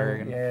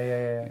Strathairn.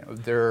 Yeah. You know,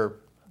 they're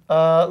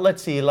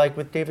Let's see, like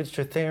with David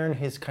Strathairn,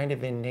 his kind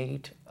of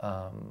innate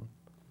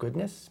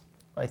goodness,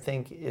 I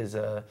think, is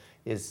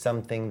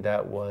something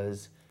that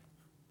was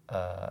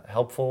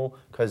helpful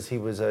because he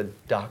was a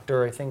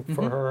doctor, I think,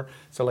 for her.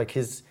 So like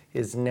his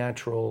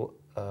natural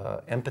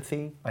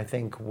empathy, I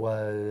think,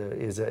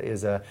 is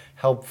a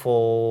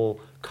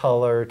helpful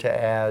color to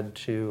add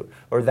to,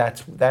 or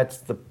that's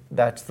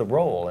the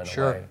role in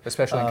a way.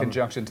 especially in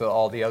conjunction to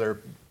all the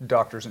other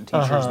doctors and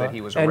teachers that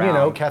he was around. And you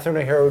know, Catherine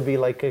O'Hara would be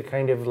like a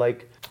kind of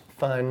like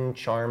fun,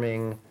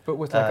 charming, but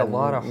with like a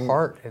lot of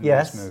heart in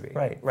yes, this movie,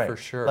 right, for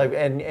sure. Like,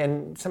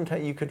 and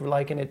sometimes you could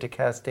liken it to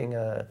casting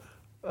a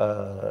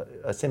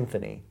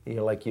symphony. You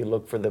know, like you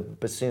look for the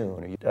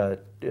bassoon,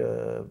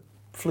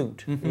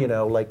 flute. You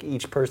know, like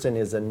each person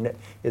is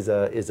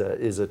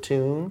a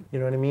tune. You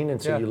know what I mean?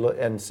 And so you look,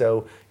 and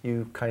so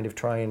you kind of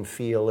try and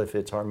feel if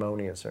it's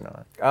harmonious or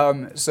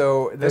not.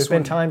 So There's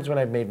been times when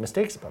I've made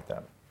mistakes about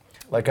that.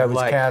 Like I was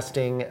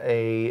casting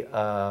a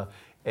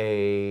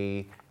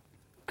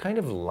kind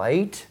of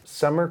light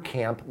summer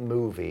camp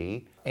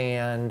movie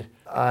And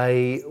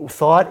I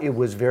thought it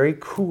was very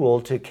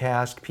cool to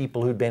cast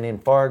people who'd been in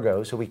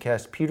Fargo. So we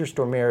cast Peter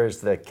Stormare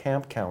as the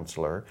camp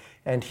counselor,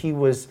 and he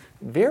was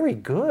very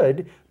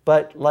good,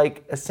 but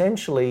like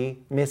essentially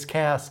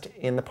miscast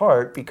in the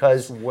part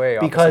because way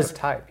opposite of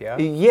type, yeah?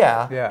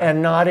 Yeah,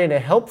 and not in a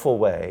helpful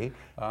way.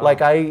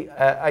 Like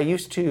I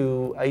used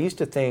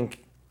to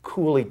think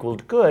cool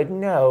equaled good.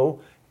 No,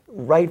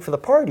 right for the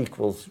part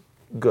equals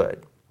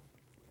good.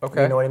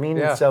 Okay. You know what I mean?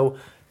 Yeah. So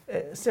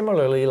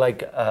similarly, like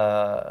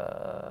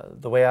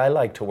the way I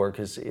like to work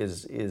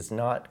is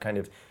not kind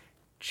of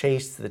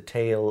chase the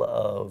tail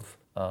of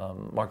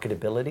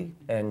marketability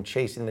and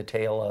chasing the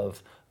tail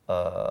of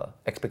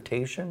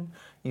expectation.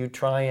 You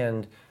try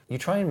and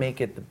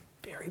make it the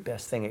very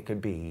best thing it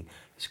could be,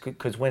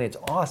 because when it's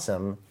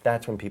awesome,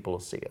 that's when people will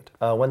see it.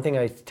 One thing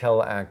I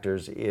tell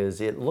actors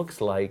is it looks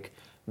like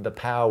the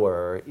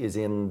power is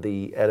in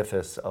the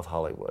edifice of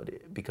Hollywood,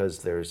 because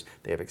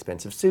they have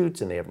expensive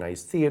suits and they have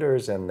nice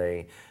theaters and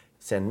they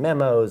send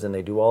memos and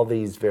they do all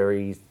these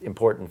very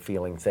important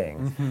feeling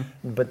things.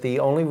 But the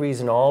only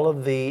reason all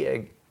of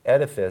the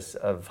edifice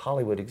of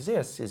Hollywood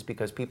exists is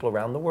because people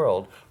around the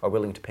world are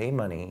willing to pay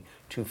money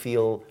to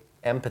feel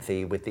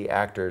empathy with the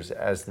actors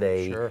as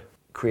they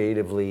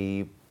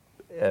creatively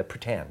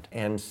pretend.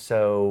 And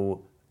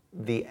so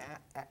the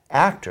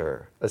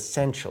actor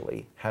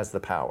essentially has the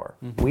power.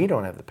 We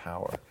don't have the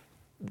power.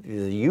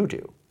 You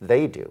do.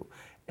 They do.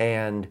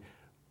 And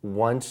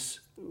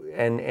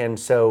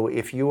so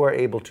if you are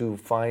able to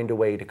find a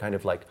way to kind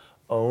of like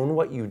own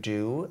what you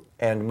do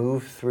and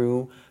move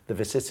through the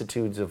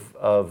vicissitudes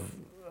of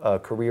a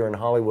career in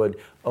Hollywood,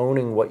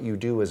 owning what you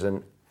do as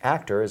an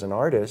actor, as an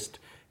artist,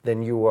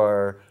 then you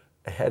are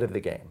ahead of the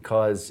game,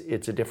 because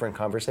it's a different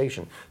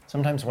conversation.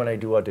 Sometimes when I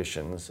do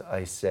auditions,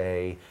 I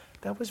say,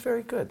 that was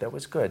very good, that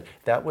was good.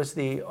 That was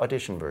the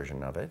audition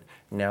version of it.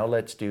 Now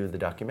let's do the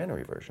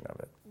documentary version of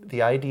it.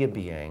 The idea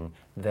being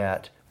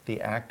that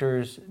the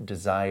actor's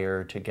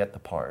desire to get the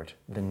part,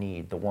 the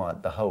need, the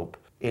want, the hope,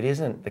 it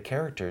isn't the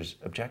character's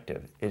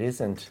objective.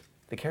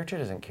 The character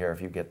doesn't care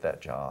if you get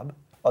that job.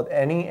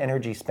 Any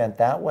energy spent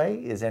that way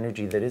is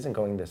energy that isn't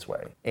going this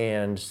way.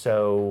 And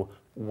so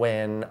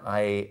when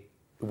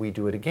we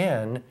do it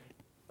again,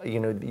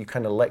 you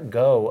kind of let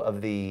go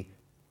of the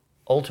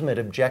ultimate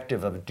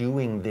objective of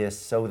doing this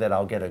so that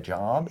I'll get a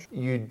job.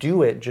 You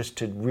do it just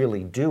to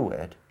really do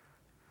it,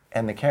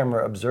 and the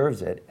camera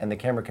observes it, and the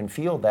camera can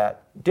feel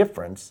that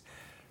difference,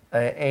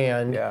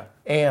 and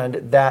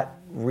that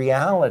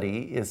reality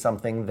is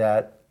something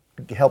that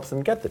helps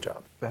them get the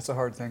job. That's a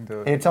hard thing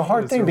to... It's a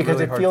hard thing because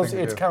really it feels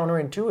it's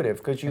counterintuitive,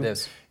 because It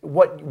is.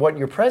 What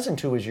you're present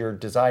to is your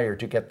desire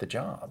to get the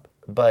job,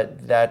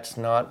 but that's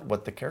not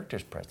what the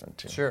character's present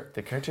to. Sure.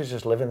 The character's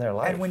just living their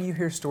life. And when you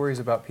hear stories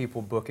about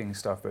people booking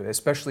stuff, but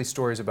especially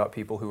stories about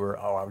people who are,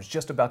 I was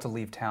just about to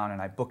leave town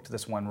and I booked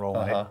this one role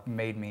and it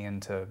made me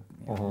into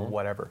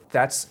whatever.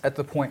 That's at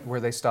the point where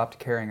they stopped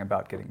caring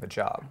about getting the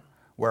job,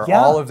 where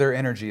all of their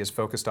energy is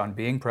focused on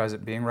being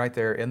present, being right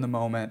there in the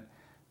moment,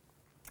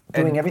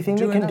 doing everything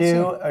you can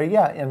do,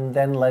 and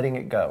then letting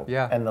it go.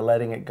 Yeah. And the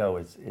letting it go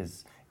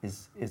is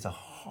a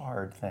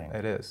hard thing.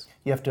 It is.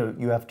 You have to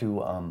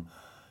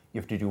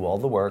do all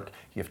the work.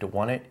 You have to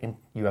want it.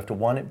 You have to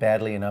want it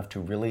badly enough to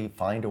really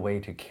find a way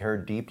to care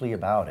deeply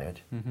about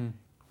it.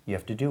 You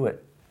have to do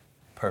it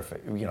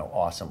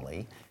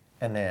awesomely,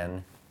 and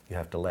then you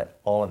have to let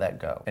all of that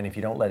go. And if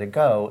you don't let it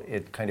go,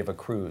 it kind of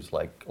accrues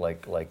like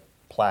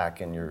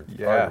plaque in your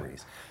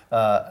arteries.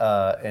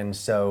 And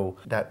so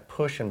that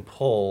push and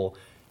pull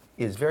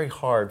is very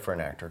hard for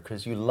an actor,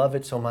 because you love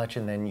it so much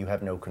and then you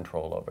have no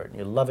control over it.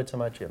 You love it so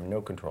much, you have no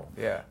control.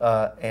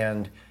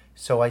 And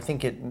so I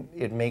think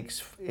it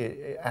makes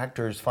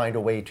actors find a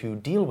way to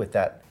deal with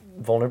that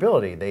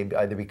vulnerability. They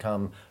either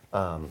become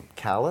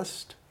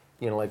calloused,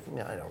 I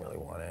don't really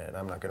want it,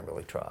 I'm not going to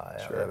really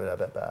try, blah, blah,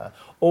 blah, blah.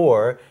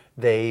 Or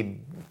they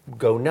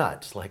go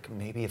nuts, like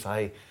maybe if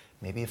I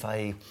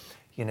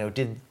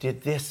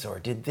did this,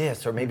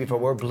 or maybe if I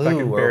wore blue, I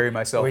can bury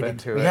myself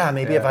into it. Yeah,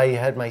 maybe if I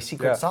had my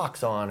secret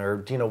socks on, or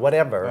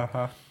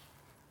whatever.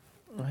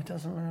 It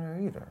doesn't matter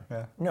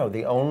either. No,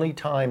 the only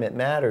time it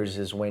matters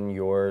is when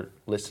you're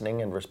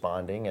listening and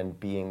responding and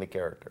being the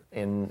character,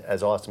 and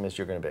as awesome as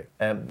you're going to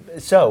be.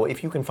 So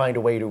if you can find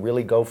a way to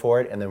really go for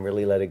it and then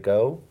really let it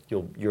go,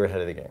 you're ahead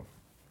of the game.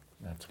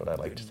 That's what I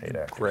like to say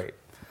to actors. Great.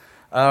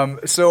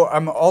 So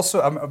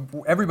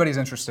everybody's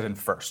interested in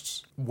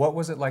firsts. What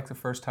was it like the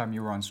first time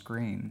you were on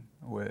screen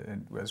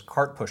as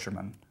Cart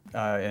Pusherman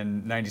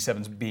in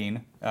 97's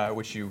Bean,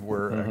 which you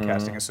were a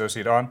casting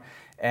associate on?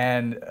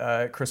 And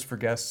Christopher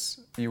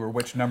Guest, you were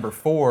which number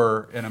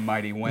 4 in A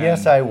Mighty Wind?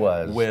 Yes, I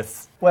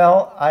was.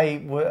 Well,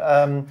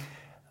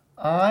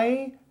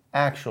 I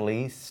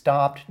actually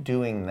stopped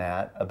doing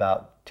that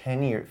about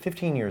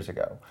 15 years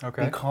ago.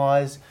 Okay.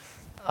 Because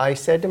I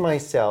said to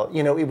myself,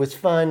 it was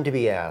fun to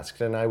be asked,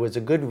 and I was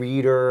a good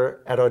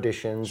reader at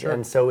auditions,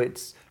 and so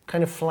it's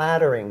kind of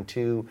flattering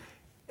to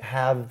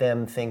have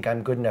them think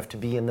I'm good enough to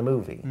be in the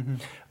movie.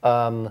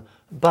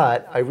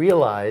 But I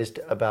realized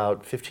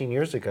about 15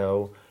 years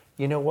ago,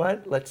 you know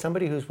what? Let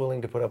somebody who's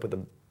willing to put up with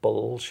the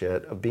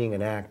bullshit of being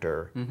an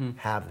actor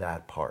have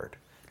that part.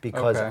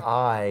 Because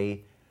I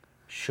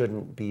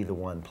shouldn't be the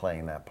one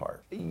playing that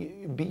part.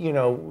 You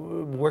know,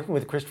 working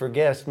with Christopher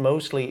Guest,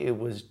 mostly it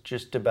was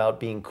just about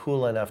being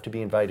cool enough to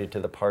be invited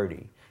to the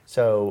party.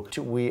 So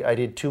I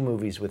did 2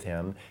 movies with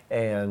him,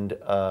 and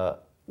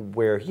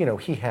where, you know,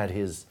 he had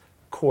his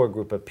core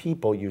group of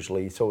people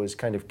usually, so it was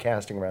kind of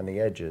casting around the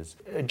edges.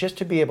 Just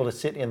to be able to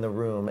sit in the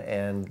room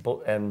and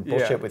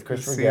bullshit with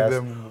Christopher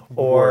Guest.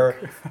 Or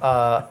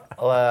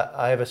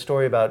I have a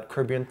story about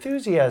Curb Your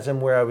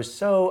Enthusiasm where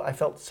I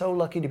felt so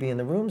lucky to be in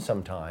the room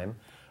sometime.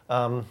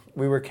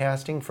 We were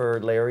casting for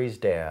Larry's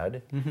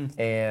dad,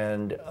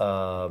 and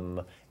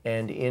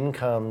in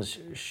comes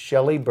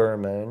Shelley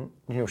Berman,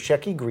 you know,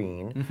 Shecky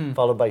Green,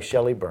 followed by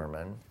Shelley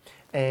Berman,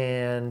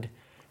 and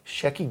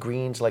Shecky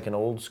Green's like an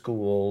old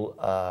school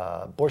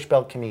Borscht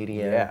Belt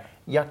comedian,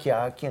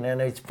 yuck,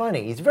 and it's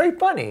funny. He's very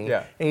funny,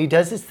 and he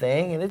does his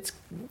thing, and it's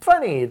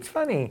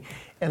funny.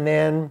 And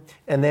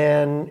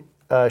then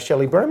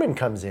Shelley Berman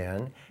comes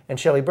in, and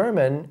Shelley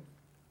Berman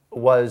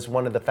was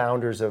one of the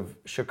founders of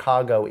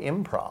Chicago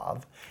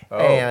Improv,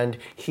 and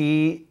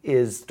he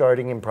is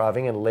starting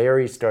improvising, and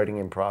Larry's starting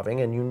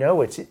improvising, and you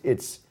know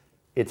it's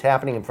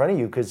happening in front of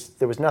you because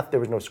there was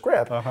no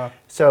script,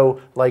 so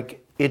like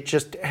it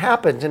just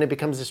happens, and it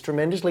becomes this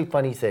tremendously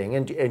funny thing,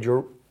 and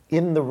you're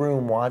in the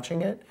room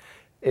watching it.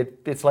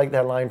 It's like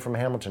that line from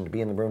Hamilton, to be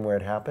in the room where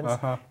it happens.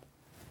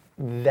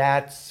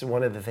 That's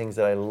one of the things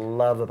that I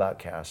love about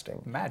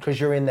casting, because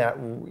you're in that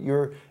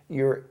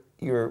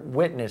you're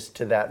witness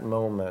to that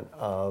moment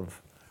of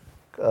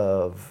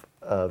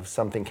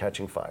something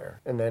catching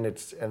fire, and then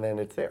it's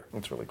there.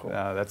 It's really cool.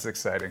 That's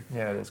exciting.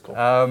 Yeah, it is cool.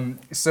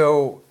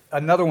 So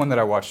another one that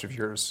I watched of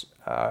yours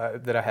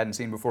that I hadn't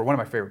seen before. One of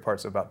my favorite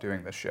parts about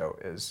doing this show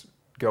is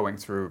going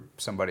through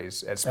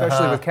somebody's,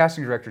 especially with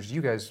casting directors.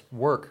 You guys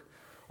work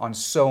on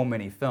so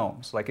many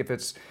films. Like if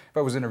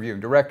I was interviewing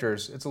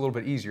directors, it's a little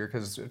bit easier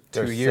because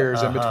 2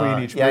 years in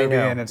between each movie,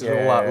 and it's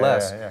a lot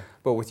less. Yeah.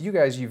 But with you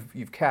guys,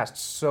 you've cast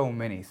so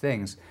many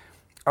things.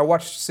 I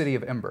watched City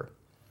of Ember.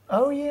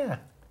 Oh yeah.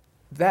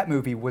 That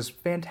movie was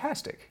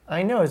fantastic.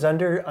 I know, it's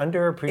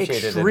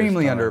underappreciated.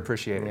 Extremely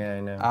underappreciated. Yeah,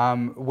 I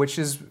know. Which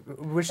is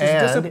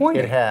and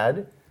disappointing. It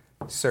had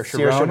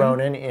Saoirse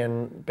Ronan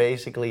in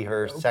basically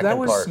her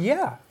second part.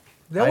 Yeah.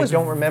 That was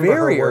don't remember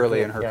very her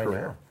early in her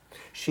career.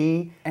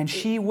 She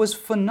was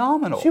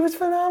phenomenal. She was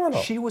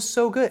phenomenal. She was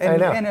so good.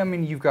 And I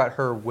mean, you've got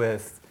her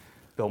with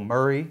Bill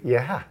Murray.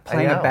 Yeah,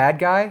 playing a bad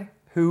guy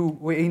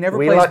who he never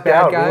we plays lucked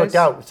bad out. guys. We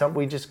lucked out.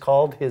 We just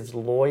called his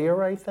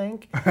lawyer, I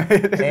think.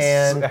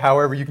 And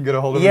however you can get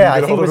a hold of him. Yeah, I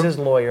think it was his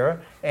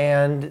lawyer.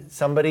 And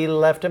somebody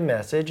left a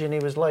message, and he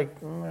was like,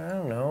 I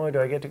don't know,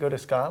 do I get to go to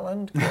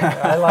Scotland?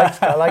 I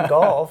like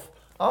golf.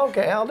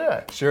 Okay, I'll do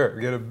it. Sure,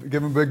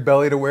 give him a big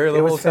belly to wear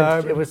the whole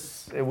time.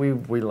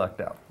 We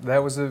lucked out.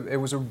 It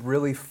was a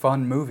really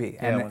fun movie,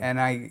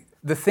 and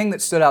the thing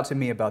that stood out to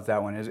me about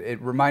that one is it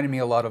reminded me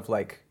a lot of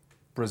like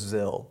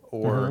Brazil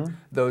or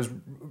those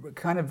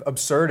kind of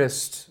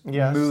absurdist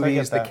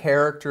movies. The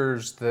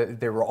characters,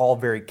 they were all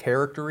very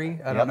charactery.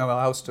 I don't know how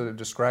else to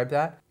describe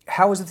that.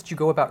 How is it that you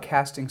go about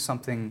casting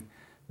something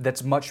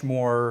that's much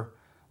more,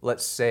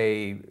 let's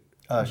say,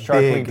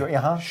 sharply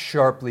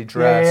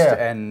dressed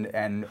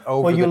and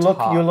over the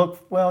top?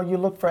 You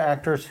look for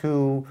actors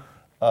who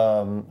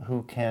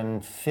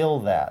can fill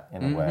that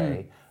in a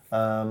way.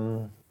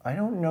 I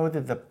don't know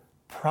that the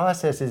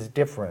process is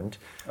different.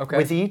 Okay.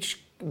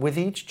 With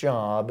each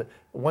job,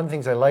 one of the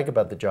things I like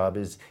about the job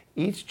is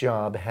each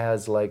job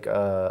has like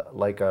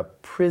a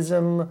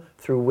prism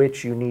through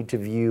which you need to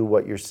view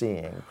what you're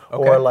seeing,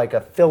 or like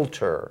a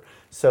filter,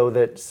 so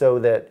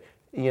that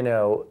you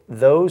know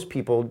those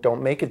people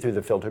don't make it through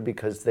the filter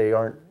because they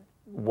aren't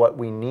what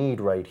we need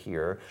right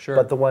here. Sure.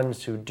 But the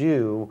ones who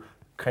do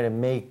kind of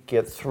make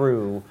it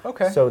through,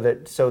 so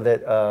that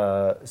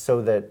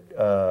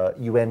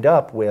you end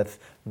up with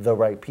the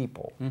right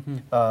people.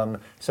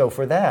 So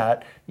for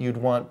that, you'd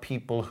want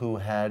people who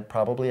had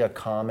probably a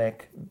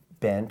comic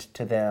bent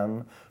to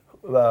them,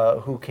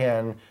 who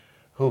can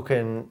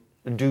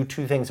do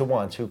two things at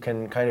once, who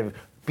can kind of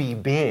be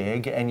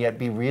big and yet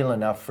be real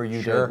enough for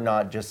you to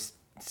not just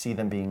see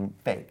them being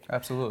fake.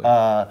 Absolutely.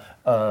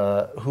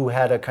 Who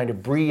had a kind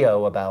of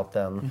brio about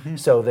them,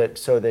 so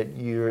that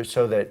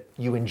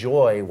you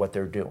enjoy what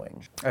they're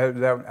doing. I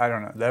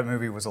don't know. That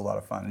movie was a lot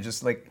of fun.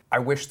 Just like I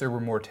wish there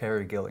were more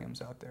Terry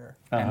Gilliams out there,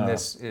 and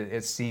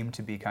it seemed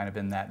to be kind of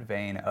in that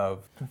vein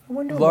of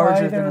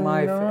larger than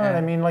life.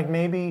 I mean, like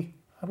maybe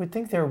I would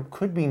think there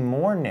could be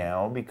more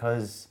now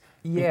because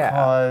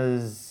the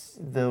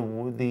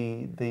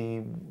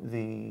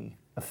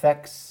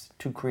effects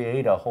to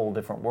create a whole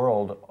different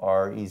world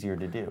are easier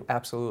to do.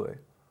 Absolutely.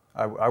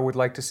 I would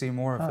like to see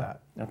more of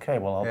that. Okay,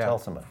 well, I'll tell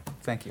somebody.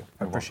 Thank you.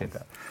 I appreciate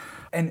that.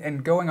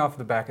 And going off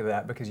the back of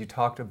that, because you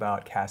talked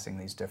about casting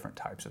these different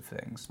types of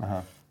things,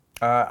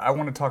 I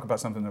want to talk about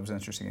something that was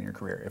interesting in your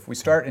career. If we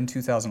start in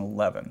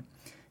 2011,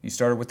 you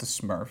started with the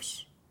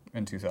Smurfs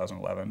in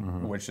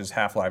 2011, which is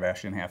half live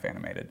action, half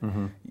animated,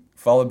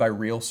 followed by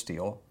Real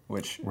Steel,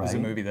 which is a Right.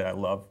 movie that I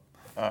love.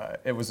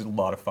 It was a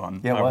lot of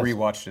fun. Yeah, it I was.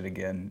 rewatched it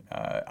again.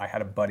 I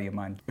had a buddy of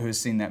mine who has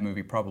seen that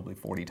movie probably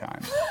 40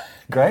 times.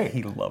 Great.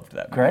 He loved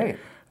that movie.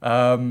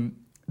 Great.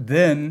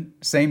 Then,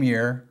 same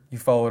year, you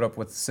followed up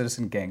with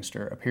Citizen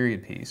Gangster, a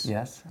period piece.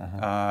 Yes.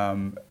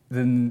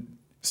 Then,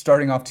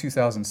 starting off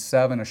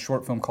 2007, a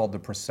short film called The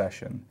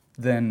Procession.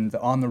 Then the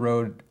On the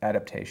Road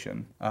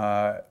adaptation.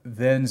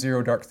 Then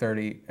Zero Dark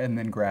 30, and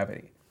then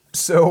Gravity.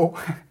 So,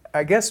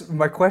 I guess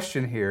my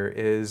question here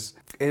is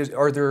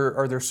are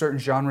there certain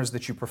genres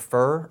that you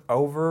prefer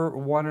over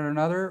one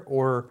another,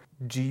 or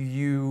do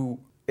you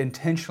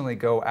intentionally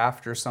go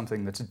after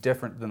something that's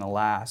different than the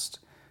last,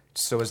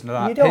 so as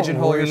not You don't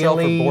pigeonhole yourself or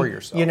really- bore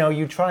yourself? You know,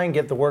 you try and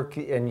get the work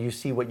and you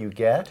see what you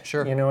get.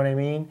 Sure. You know what I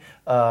mean?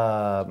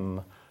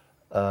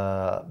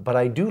 But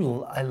I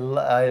do,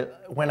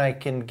 when I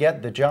can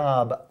get the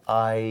job,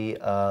 I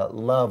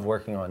love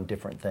working on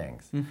different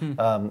things.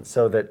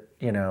 So that,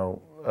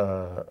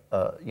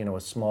 a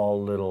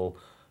small little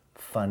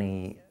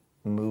funny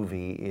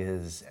movie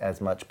is as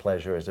much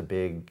pleasure as a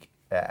big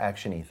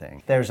action-y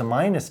thing. There's a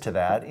minus to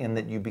that in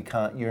that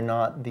you're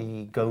not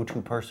the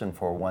go-to person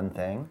for one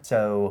thing.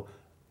 So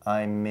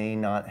I may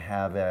not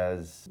have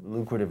as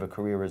lucrative a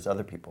career as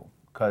other people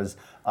because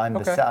I'm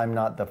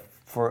not the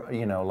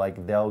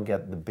they'll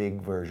get the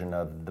big version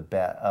of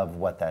of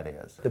what that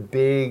is. The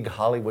big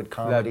Hollywood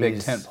comedies. That big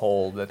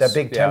tentpole. That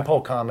big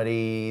tentpole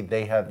comedy.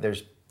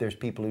 There's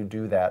people who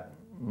do that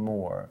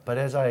more. But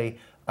as I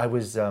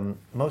was,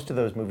 most of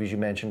those movies you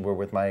mentioned were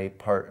with my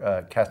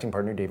casting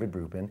partner, David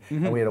Rubin,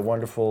 and we had a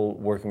wonderful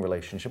working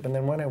relationship. And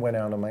then when I went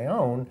out on my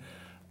own,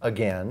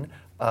 again,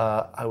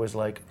 I was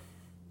like,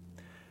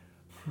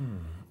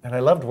 and I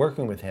loved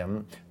working with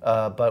him,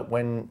 but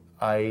when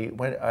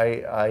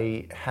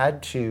I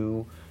had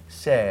to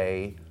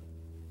say,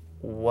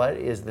 what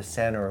is the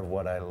center of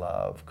what I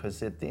love?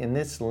 Because in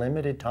this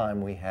limited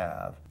time we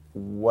have,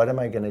 what am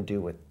I going to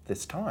do with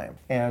this time?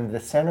 And the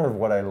center of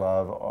what I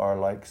love are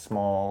like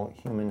small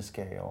human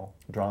scale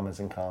dramas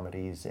and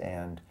comedies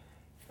and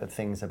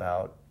things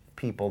about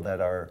people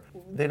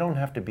they don't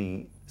have to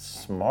be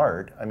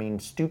smart. I mean,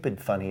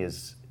 stupid funny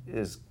is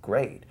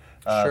great.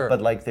 Sure.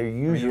 But like they're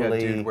usually...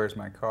 Dude, Where's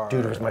My Car?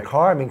 Dude, Where's My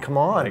Car? I mean, come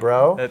on,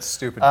 bro. That's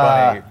stupid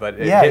funny, but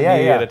it hit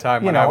me at a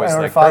time when I was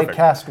or like, if I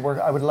perfect.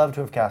 I would love to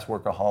have cast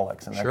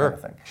Workaholics and that kind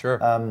of thing. Sure.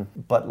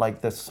 But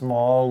like the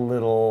small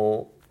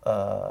little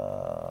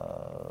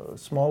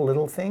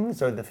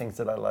things are the things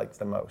that I like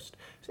the most.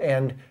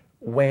 And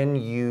when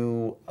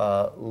you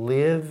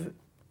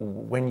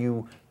when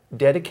you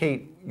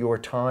dedicate your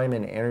time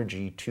and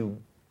energy to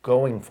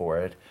going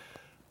for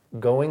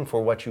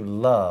what you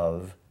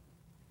love,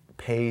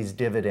 pays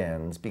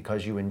dividends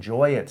because you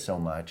enjoy it so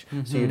much.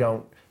 So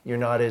you're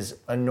not as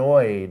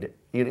annoyed.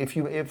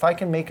 If I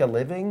can make a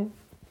living,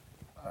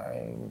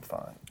 I'm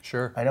fine.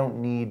 Sure. I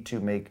don't need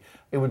to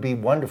it would be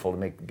wonderful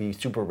to be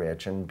super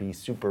rich and be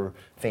super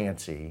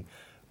fancy,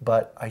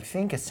 but I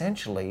think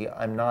essentially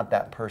I'm not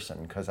that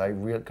person because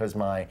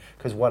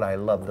what I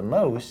love the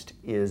most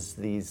is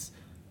these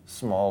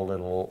small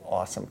little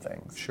awesome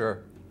things.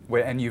 Sure.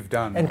 And you've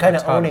done And kind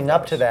of a ton owning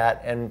up to those.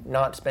 that and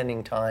not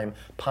spending time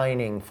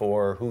pining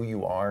for who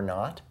you are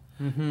not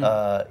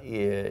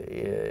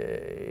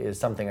is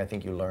something I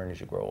think you learn as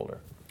you grow older.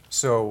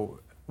 So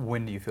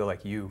when do you feel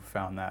like you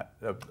found that?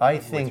 I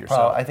with think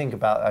yourself? I think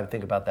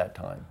about that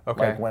time.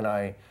 Okay.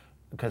 Like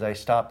because I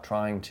stopped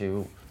trying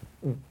to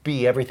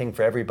be everything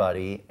for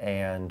everybody,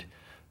 and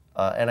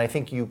I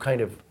think you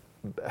kind of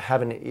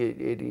have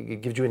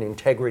it gives you an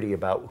integrity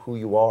about who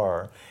you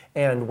are.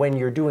 And when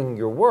you're doing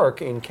your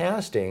work in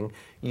casting,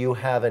 you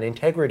have an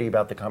integrity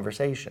about the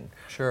conversation.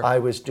 Sure. I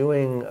was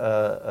doing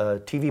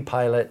a TV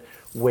pilot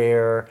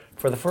where,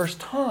 for the first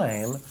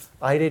time,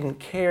 I didn't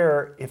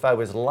care if I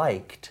was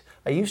liked.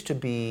 I used to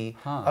be,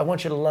 I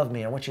want you to love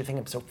me. I want you to think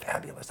I'm so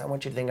fabulous. I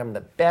want you to think I'm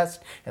the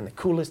best and the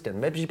coolest and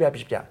blah, blah, blah,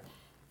 blah, blah.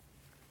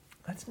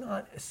 That's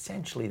not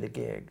essentially the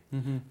gig.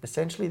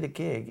 Essentially the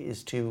gig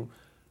is to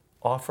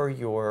offer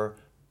your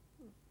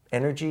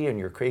energy and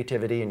your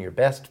creativity and your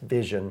best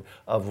vision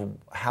of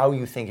how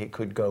you think it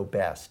could go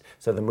best.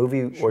 So the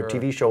movie or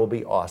TV show will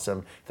be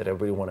awesome, that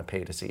everybody will want to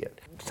pay to see it.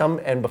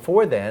 And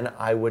before then,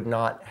 I would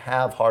not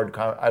have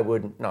I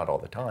would, not all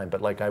the time,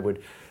 but like I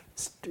would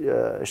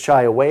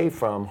shy away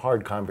from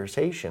hard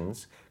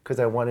conversations because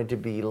I wanted to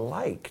be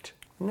liked.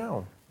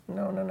 No.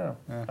 Yeah.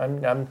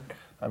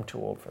 I'm too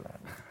old for that.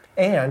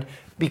 And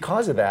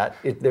because of that,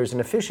 there's an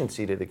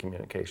efficiency to the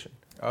communication.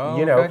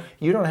 Oh, okay.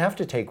 You don't have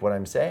to take what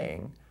I'm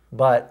saying,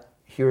 but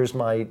here's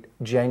my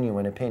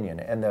genuine opinion.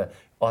 And the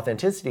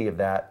authenticity of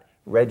that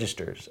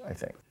registers, I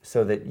think,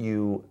 so that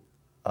you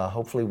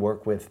hopefully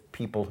work with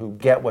people who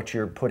get what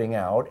you're putting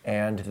out,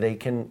 and they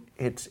can,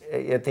 at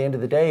the end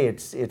of the day,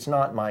 it's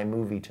not my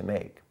movie to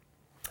make.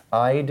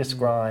 I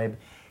describe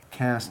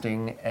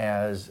casting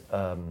as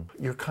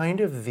you're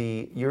kind of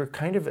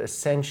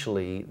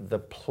essentially the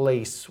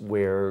place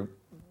where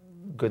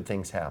good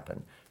things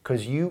happen,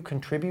 because you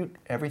contribute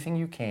everything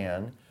you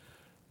can,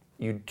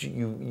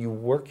 you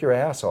work your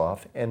ass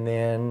off, and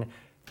then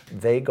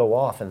they go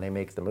off and they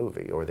make the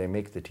movie, or they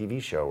make the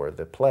TV show or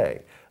the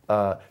play.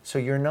 So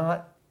you're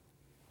not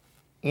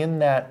in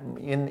that.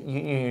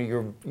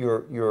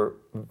 You're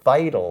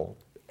vital,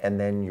 and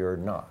then you're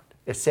not.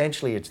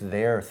 Essentially, it's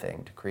their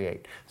thing to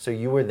create. So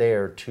you were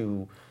there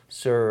to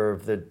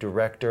serve the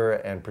director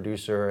and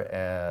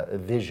producer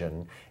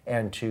vision,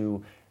 and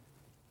to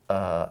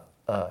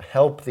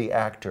help the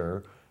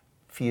actor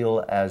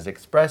feel as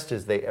expressed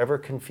as they ever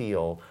can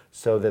feel,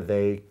 so that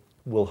they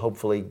will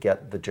hopefully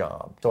get the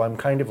job. So I'm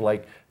kind of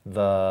like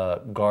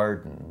the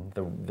garden,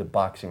 the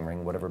boxing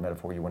ring, whatever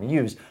metaphor you want to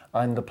use.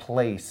 I'm the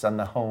place, I'm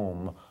the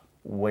home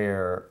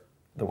where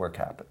the work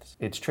happens.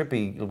 It's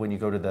trippy when you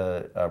go to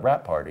the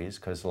rap parties,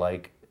 because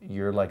like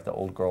you're like the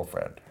old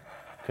girlfriend.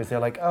 Because they're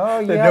like, oh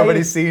yeah, that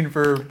nobody's seen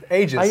for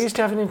ages. I used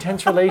to have an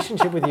intense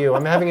relationship with you.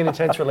 I'm having an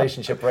intense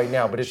relationship right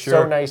now, but it's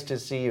so nice to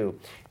see you.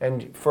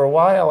 And for a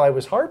while I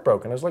was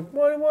heartbroken. I was like,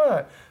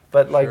 what?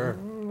 But like,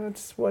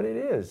 that's what it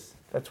is.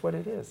 That's what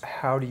it is.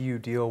 How do you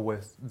deal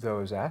with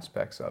those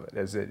aspects of it?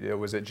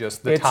 Was it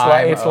just the It's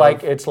time? It's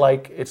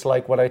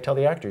like what I tell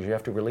the actors. You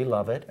have to really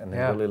love it and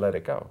then really let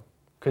it go.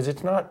 Because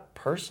it's not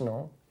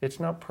personal. It's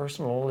not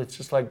personal. It's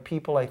just like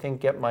people, I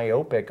think, get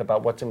myopic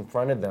about what's in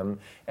front of them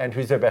and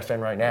who's their best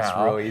friend right now. It's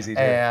real easy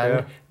to.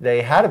 And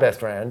they had a best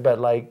friend, but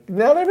like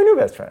now they have a new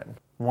best friend.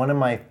 One of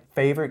my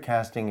favorite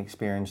casting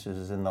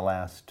experiences in the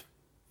last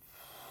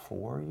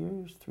 3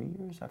 years,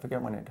 I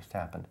forget when it just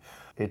happened.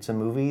 It's a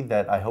movie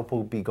that I hope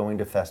will be going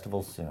to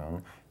festivals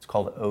soon. It's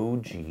called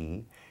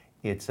OG.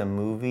 It's a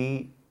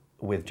movie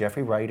with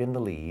Jeffrey Wright in the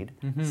lead,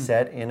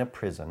 set in a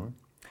prison,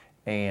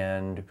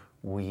 and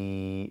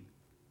we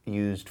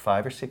used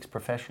 5 or 6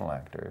 professional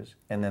actors,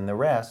 and then the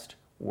rest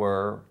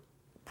were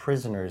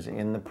prisoners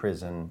in the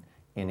prison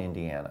in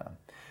Indiana.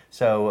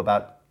 So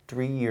about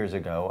 3 years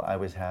ago, I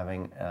was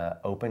having an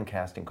open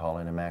casting call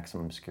in a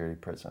maximum security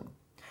prison.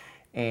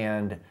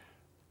 And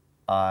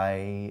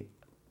I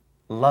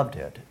loved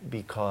it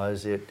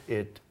because it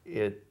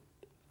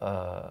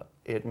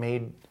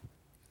made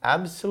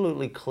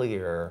absolutely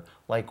clear,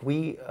 like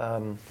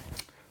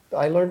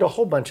I learned a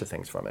whole bunch of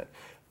things from it.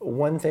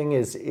 One thing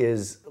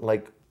is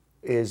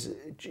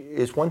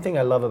one thing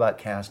I love about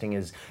casting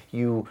is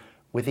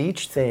with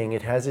each thing,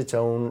 it has its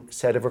own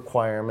set of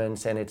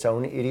requirements and its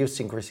own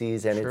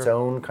idiosyncrasies and its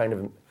own kind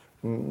of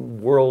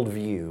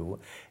worldview.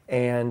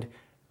 And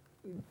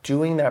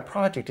doing that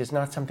project is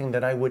not something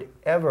that I would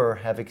ever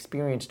have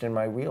experienced in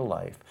my real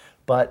life.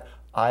 But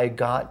I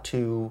got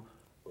to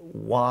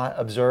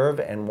observe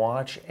and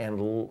watch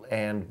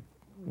and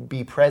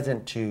be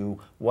present to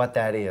what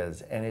that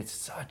is. And it's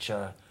such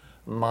a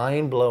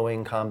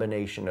mind-blowing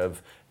combination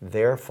of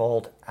their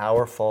fault,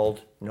 our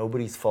fault,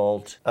 nobody's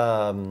fault.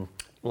 In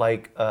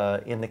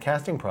the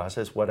casting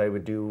process, what I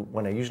would do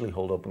when I usually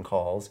hold open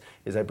calls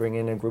is I bring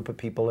in a group of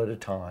people at a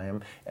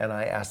time and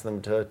I ask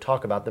them to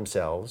talk about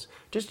themselves,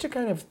 just to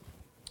kind of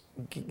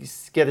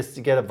get a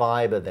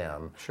vibe of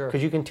them. Sure.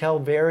 Because you can tell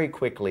very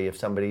quickly if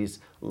somebody's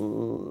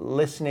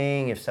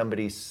listening, if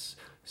somebody's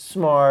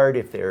smart,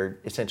 if they're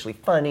essentially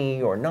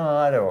funny or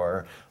not,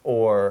 or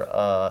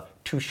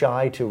too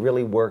shy to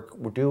really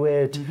do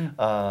it,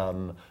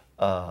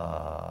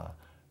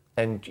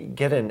 and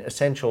get an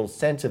essential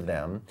sense of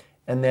them.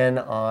 And then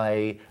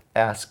I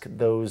ask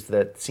those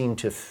that seem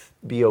to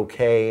be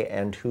okay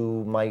and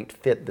who might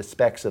fit the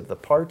specs of the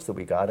parts that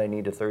we got. I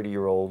need a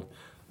 30-year-old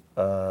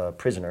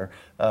prisoner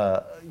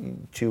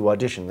to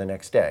audition the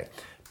next day.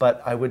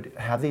 But I would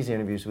have these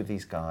interviews with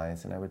these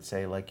guys, and I would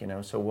say, like,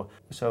 so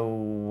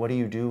what do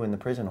you do in the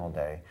prison all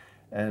day?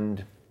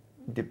 And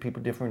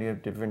people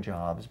have different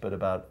jobs, but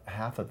about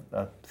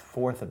a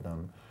fourth of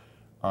them,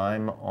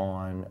 I'm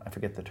on, I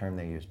forget the term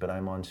they use, but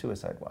I'm on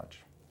suicide watch.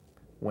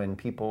 When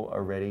people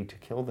are ready to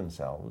kill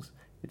themselves,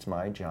 it's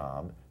my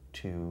job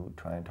to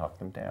try and talk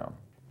them down.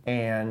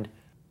 And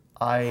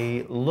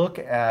I look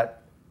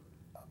at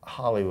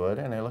Hollywood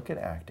and I look at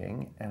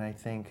acting and I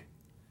think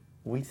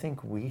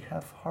we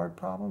have hard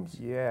problems.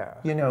 Yeah.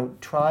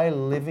 Try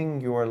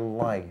living your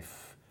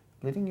life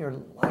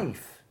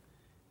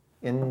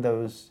in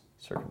those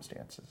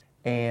circumstances.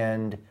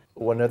 And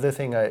one other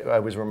thing I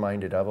was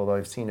reminded of, although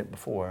I've seen it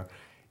before,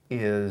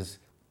 is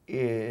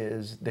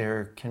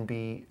there can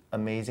be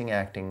amazing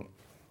acting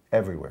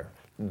everywhere.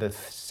 The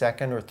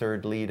second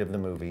lead of the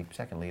movie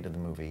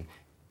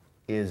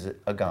is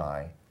a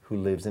guy who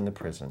lives in the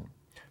prison,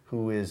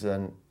 who is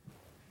a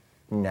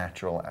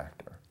natural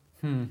actor.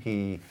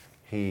 He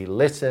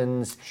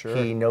listens,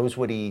 he knows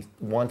what he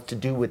wants to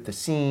do with the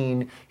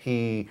scene,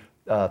 he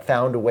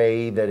found a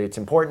way that it's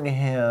important to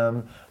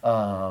him,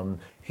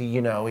 he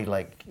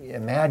like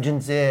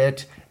imagines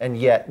it, and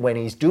yet when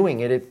he's doing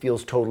it, it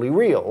feels totally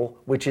real,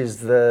 which is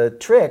the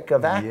trick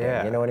of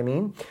acting, you know what I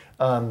mean?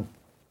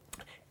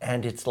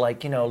 And it's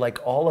like, like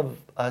all of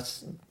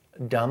us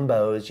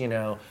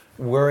dumbos,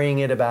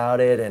 worrying about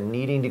it and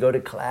needing to go to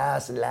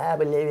class,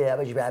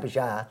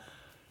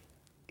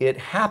 it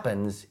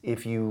happens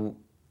if you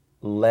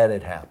let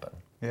it happen.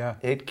 Yeah.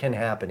 It can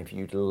happen if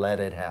you let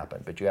it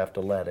happen, but you have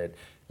to let it.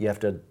 You have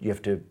to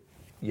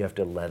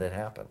let it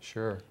happen.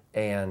 Sure.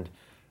 And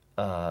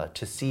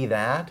to see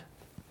that,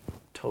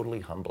 totally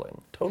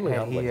humbling. Totally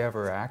Had humbling. he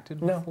ever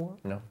acted No, before?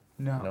 no,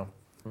 No. no.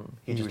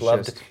 He He just was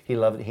loved. just- He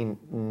loved. He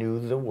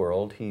knew the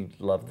world. He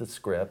loved the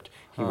script.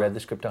 He read the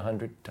script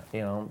 100,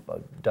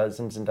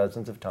 dozens and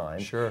dozens of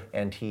times. Sure.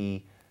 And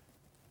he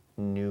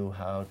knew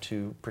how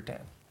to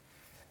pretend.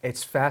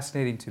 It's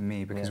fascinating to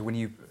me because Yeah. when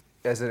you,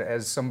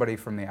 as somebody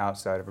from the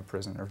outside of a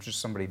prison, or just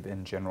somebody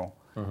in general,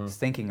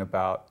 thinking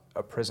about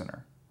a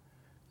prisoner,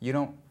 you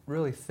don't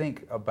really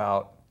think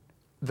about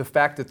the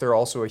fact that they're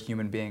also a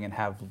human being and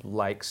have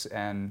likes,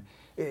 and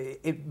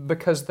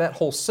because that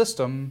whole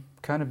system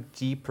kind of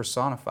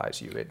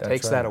depersonifies you. It That's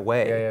takes right. that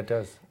away. Yeah, it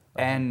does.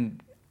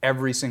 And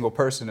every single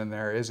person in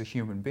there is a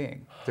human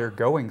being. They're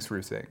going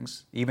through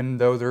things, even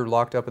though they're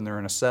locked up and they're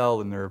in a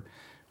cell and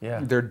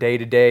their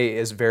day-to-day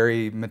is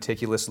very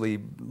meticulously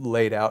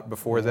laid out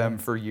before them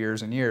for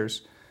years and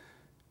years.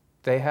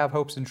 They have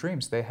hopes and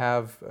dreams. They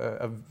have,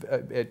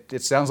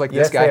 it sounds like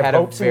this guy had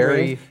a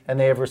very... and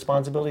they have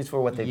responsibilities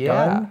for what they've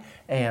done,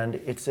 and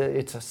it's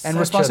such And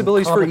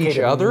responsibilities for each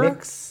complicated other,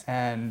 mix.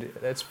 and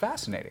it's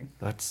fascinating.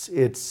 It is.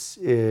 It's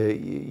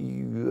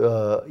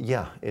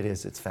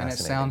fascinating. And it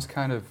sounds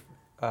kind of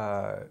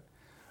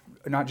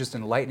not just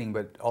enlightening,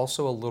 but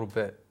also a little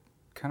bit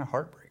kind of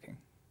heartbreaking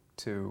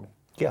to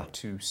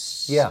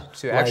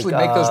actually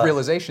make those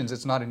realizations.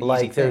 It's not an easy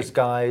like thing. there's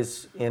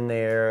guys in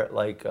there,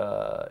 like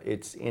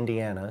it's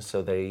Indiana,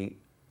 so they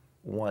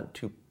want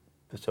to.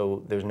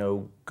 So there's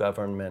no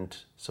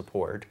government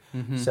support.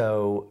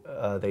 So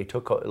they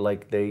took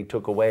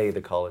away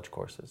the college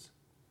courses.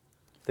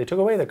 They took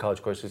away the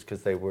college courses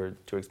because they were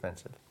too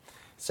expensive.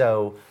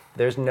 So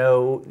there's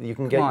no. You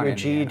can get your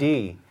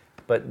GED,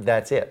 but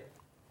that's it.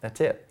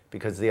 That's it.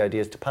 Because the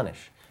idea is to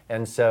punish.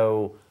 And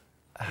so,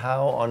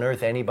 how on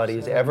earth anybody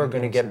is ever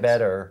going to get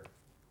better?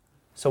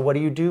 So what do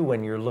you do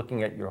when you're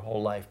looking at your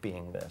whole life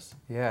being this?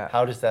 Yeah.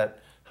 How does that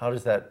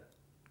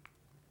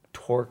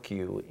torque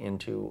you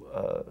into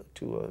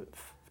to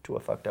a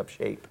fucked up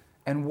shape?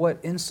 And what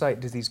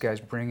insight do these guys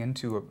bring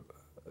into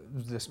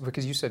this?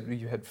 Because you said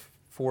you had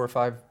 4 or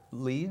 5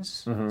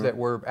 leads that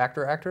were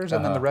actors,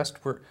 and then the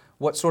rest were.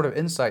 What sort of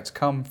insights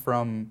come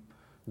from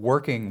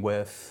working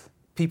with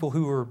people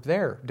who are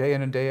there day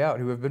in and day out,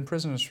 who have been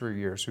prisoners for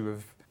years, who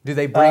have? Do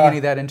they bring any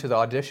of that into the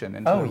audition,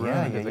 into the room,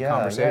 into the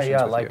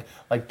conversations with you?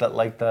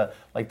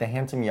 Like the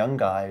handsome young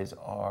guys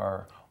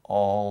are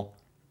all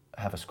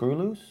have a screw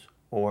loose,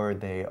 or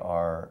they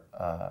are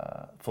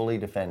fully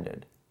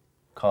defended,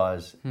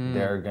 cause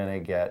they're gonna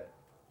get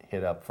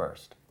hit up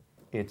first.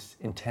 It's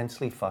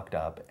intensely fucked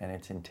up, and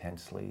it's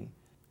intensely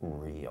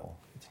real.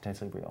 It's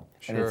intensely real,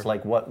 and it's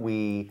like what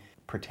we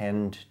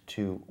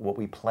what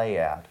we play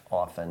at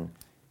often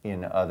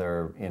in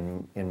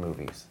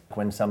movies.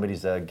 When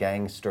somebody's a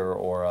gangster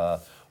or a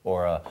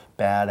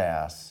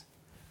badass,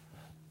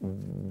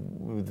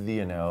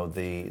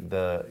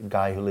 the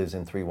guy who lives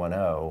in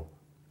 310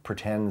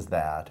 pretends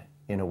that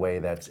in a way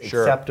that's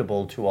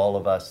acceptable to all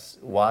of us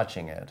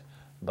watching it,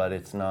 but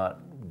it's not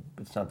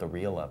the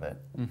real of it.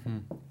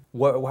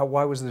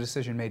 Why was the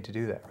decision made to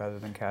do that rather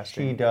than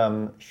casting?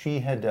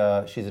 She's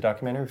a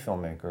documentary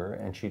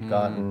filmmaker, and she'd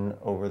gotten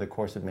over the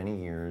course of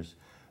many years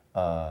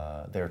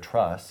their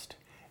trust,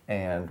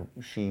 and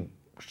she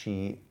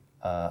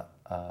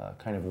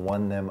kind of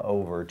won them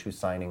over to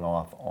signing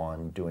off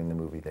on doing the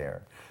movie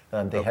there.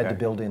 They had to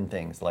build in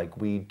things like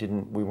we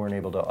weren't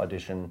able to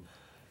audition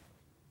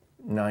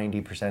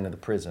 90% of the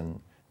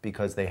prison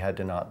because they had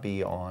to not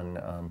be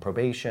on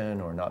probation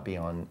or not be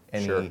on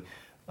any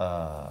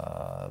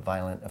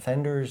violent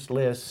offenders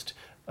list.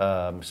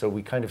 So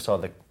we kind of saw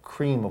the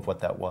cream of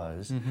what that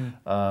was.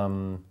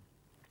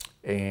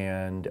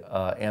 And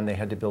they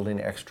had to build in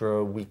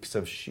extra weeks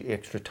of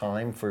extra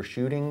time for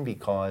shooting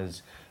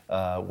because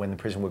when the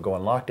prison would go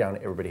on lockdown,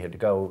 everybody had to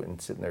go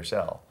and sit in their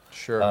cell.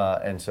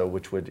 And so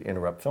which would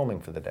interrupt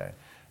filming for the day.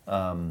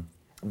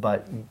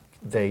 But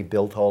they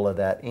built all of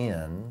that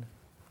in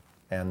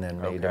and then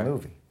made a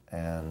movie.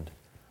 And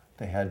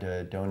they had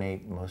to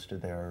donate most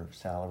of their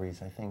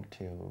salaries, I think,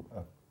 to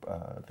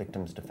a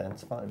victims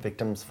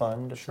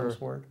fund of some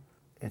sort.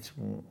 It's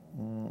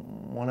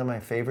one of my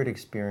favorite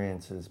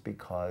experiences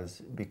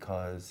because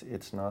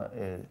it's not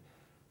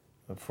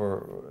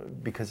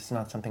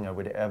something I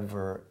would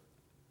ever.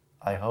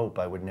 I hope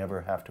I would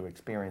never have to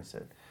experience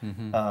it,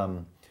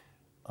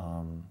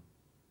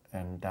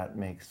 and that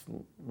makes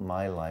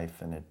my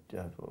life a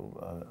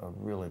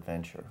real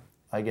adventure.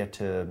 I get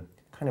to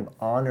kind of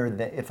honor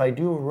them. If I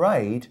do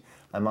right,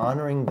 I'm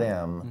honoring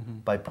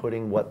them by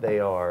putting what they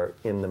are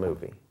in the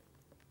movie.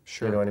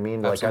 You know what I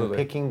mean? Absolutely. Like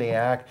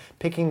I'm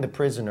picking the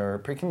prisoner,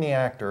 picking the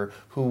actor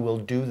who will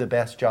do the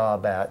best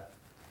job at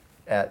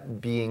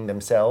being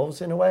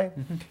themselves in a way,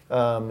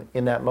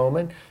 in that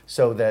moment,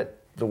 so that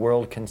the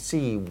world can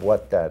see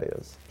what that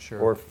is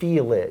or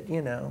feel it.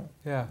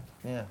 Yeah.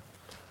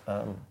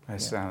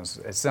 It sounds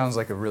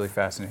like a really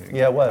fascinating.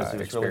 Yeah, it was. It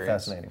was experience. really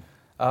fascinating.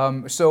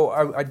 So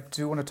I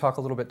do want to talk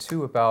a little bit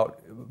too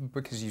about,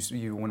 because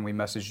you when we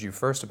messaged you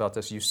first about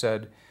this, you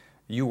said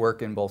You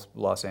work in both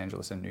Los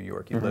Angeles and New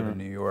York. You live in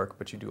New York,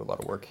 but you do a lot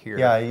of work here.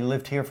 Yeah, I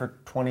lived here for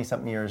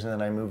 20-something years, and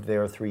then I moved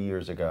there 3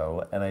 years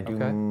ago. And I do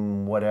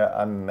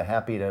I'm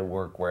happy to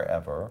work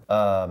wherever.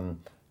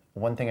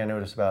 One thing I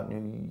noticed about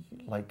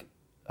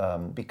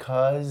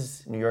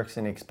because New York's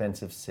an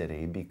expensive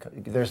city, because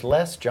there's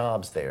less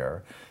jobs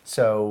there.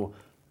 So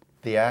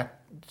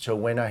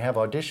when I have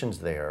auditions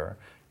there,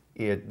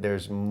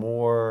 there's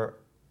more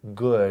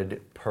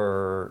good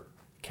per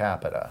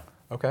capita.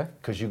 Okay.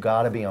 Because you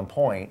got to be on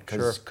point,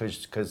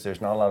 because there's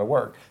not a lot of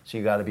work, so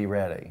you got to be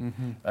ready.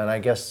 And I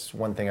guess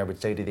one thing I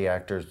would say to the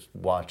actors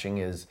watching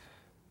is,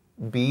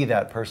 be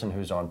that person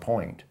who's on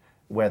point.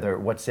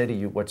 What city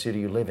you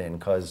live in,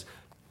 because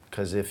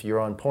if you're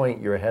on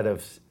point, you're ahead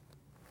of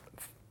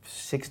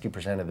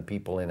 60% of the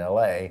people in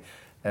LA,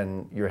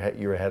 and you're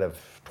ahead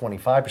of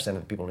 25% of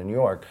the people in New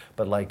York.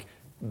 But like,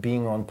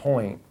 being on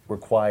point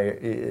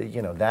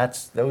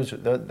those are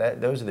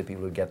the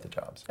people who get the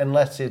jobs,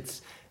 unless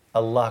it's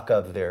a luck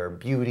of their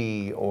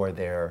beauty or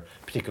their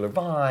particular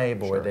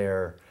vibe or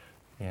their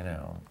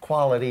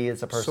quality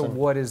as a person. So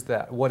what is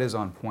that? What is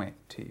on point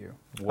to you?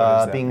 What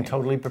does that being mean?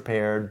 totally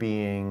prepared,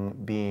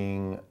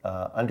 being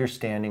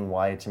understanding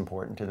why it's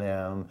important to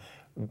them,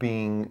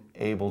 being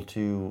able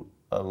to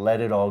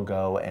let it all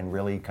go and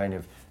really kind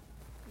of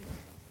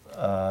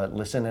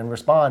listen and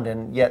respond,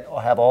 and yet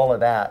have all of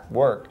that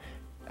work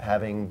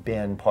having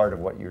been part of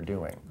what you're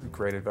doing.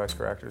 Great advice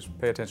for actors.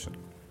 Pay attention.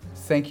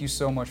 Thank you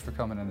so much for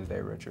coming in today,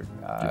 Richard.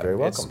 You're very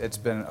welcome. It's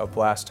been a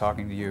blast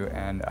talking to you,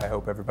 and I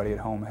hope everybody at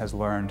home has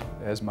learned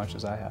as much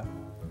as I have.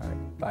 All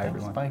right. Bye,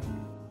 everyone. Bye.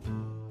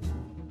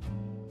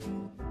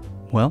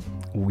 Well,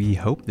 we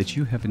hope that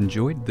you have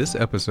enjoyed this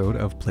episode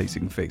of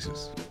Placing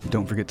Faces.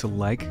 Don't forget to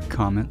like,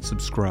 comment,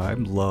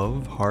 subscribe,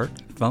 love, heart,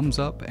 thumbs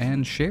up,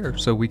 and share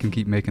so we can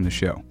keep making the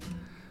show.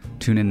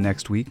 Tune in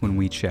next week when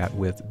we chat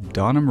with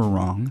Donna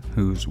Morong,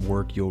 whose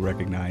work you'll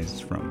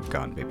recognize from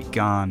Gone Baby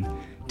Gone,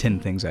 10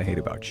 Things I Hate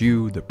About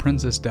You, The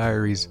Princess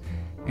Diaries,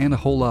 and a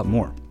whole lot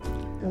more.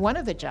 One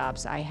of the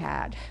jobs I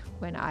had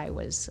when I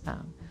was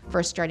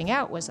first starting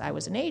out was I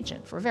was an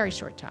agent for a very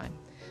short time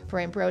for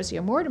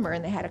Ambrosio Mortimer,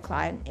 and they had a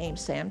client named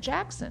Sam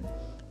Jackson.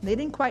 They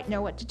didn't quite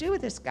know what to do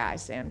with this guy,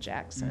 Sam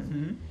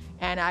Jackson.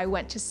 And I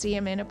went to see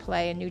him in a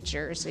play in New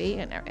Jersey,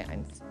 and it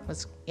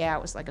was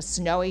like a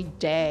snowy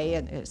day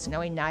and a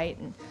snowy night,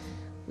 and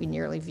we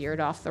nearly veered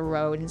off the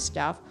road and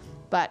stuff.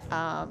 But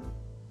I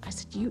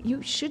said,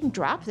 you shouldn't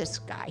drop this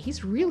guy.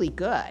 He's really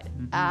good.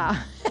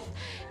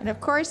 And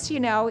of course, he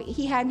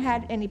hadn't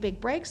had any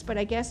big breaks, but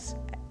I guess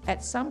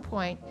at some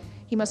point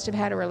he must have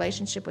had a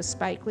relationship with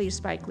Spike Lee.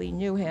 Spike Lee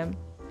knew him,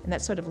 and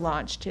that sort of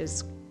launched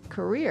his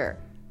career.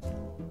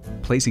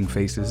 Placing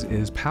Faces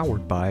is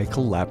powered by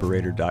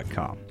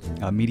Collaborator.com,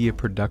 a media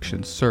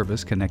production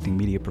service connecting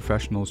media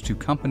professionals to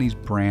companies,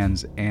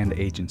 brands, and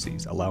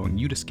agencies, allowing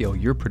you to scale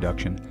your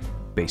production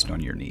based on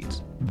your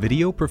needs.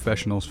 Video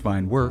professionals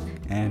find work,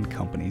 and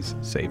companies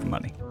save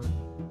money.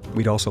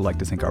 We'd also like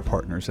to thank our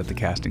partners at the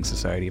Casting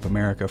Society of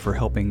America for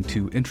helping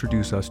to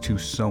introduce us to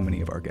so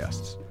many of our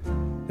guests.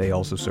 They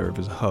also serve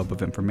as a hub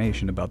of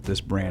information about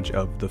this branch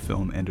of the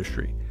film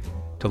industry.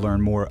 To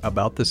learn more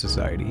about the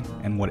Society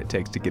and what it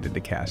takes to get into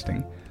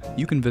casting,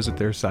 you can visit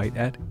their site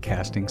at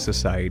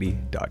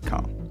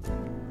castingsociety.com.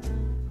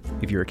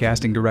 If you're a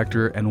casting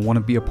director and want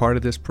to be a part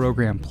of this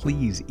program,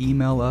 please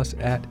email us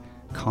at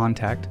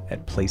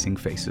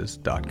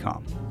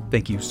contact@placingfaces.com.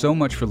 Thank you so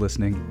much for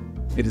listening.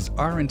 It is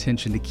our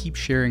intention to keep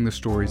sharing the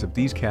stories of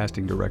these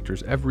casting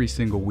directors every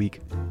single week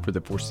for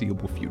the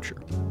foreseeable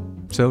future.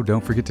 So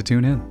don't forget to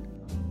tune in.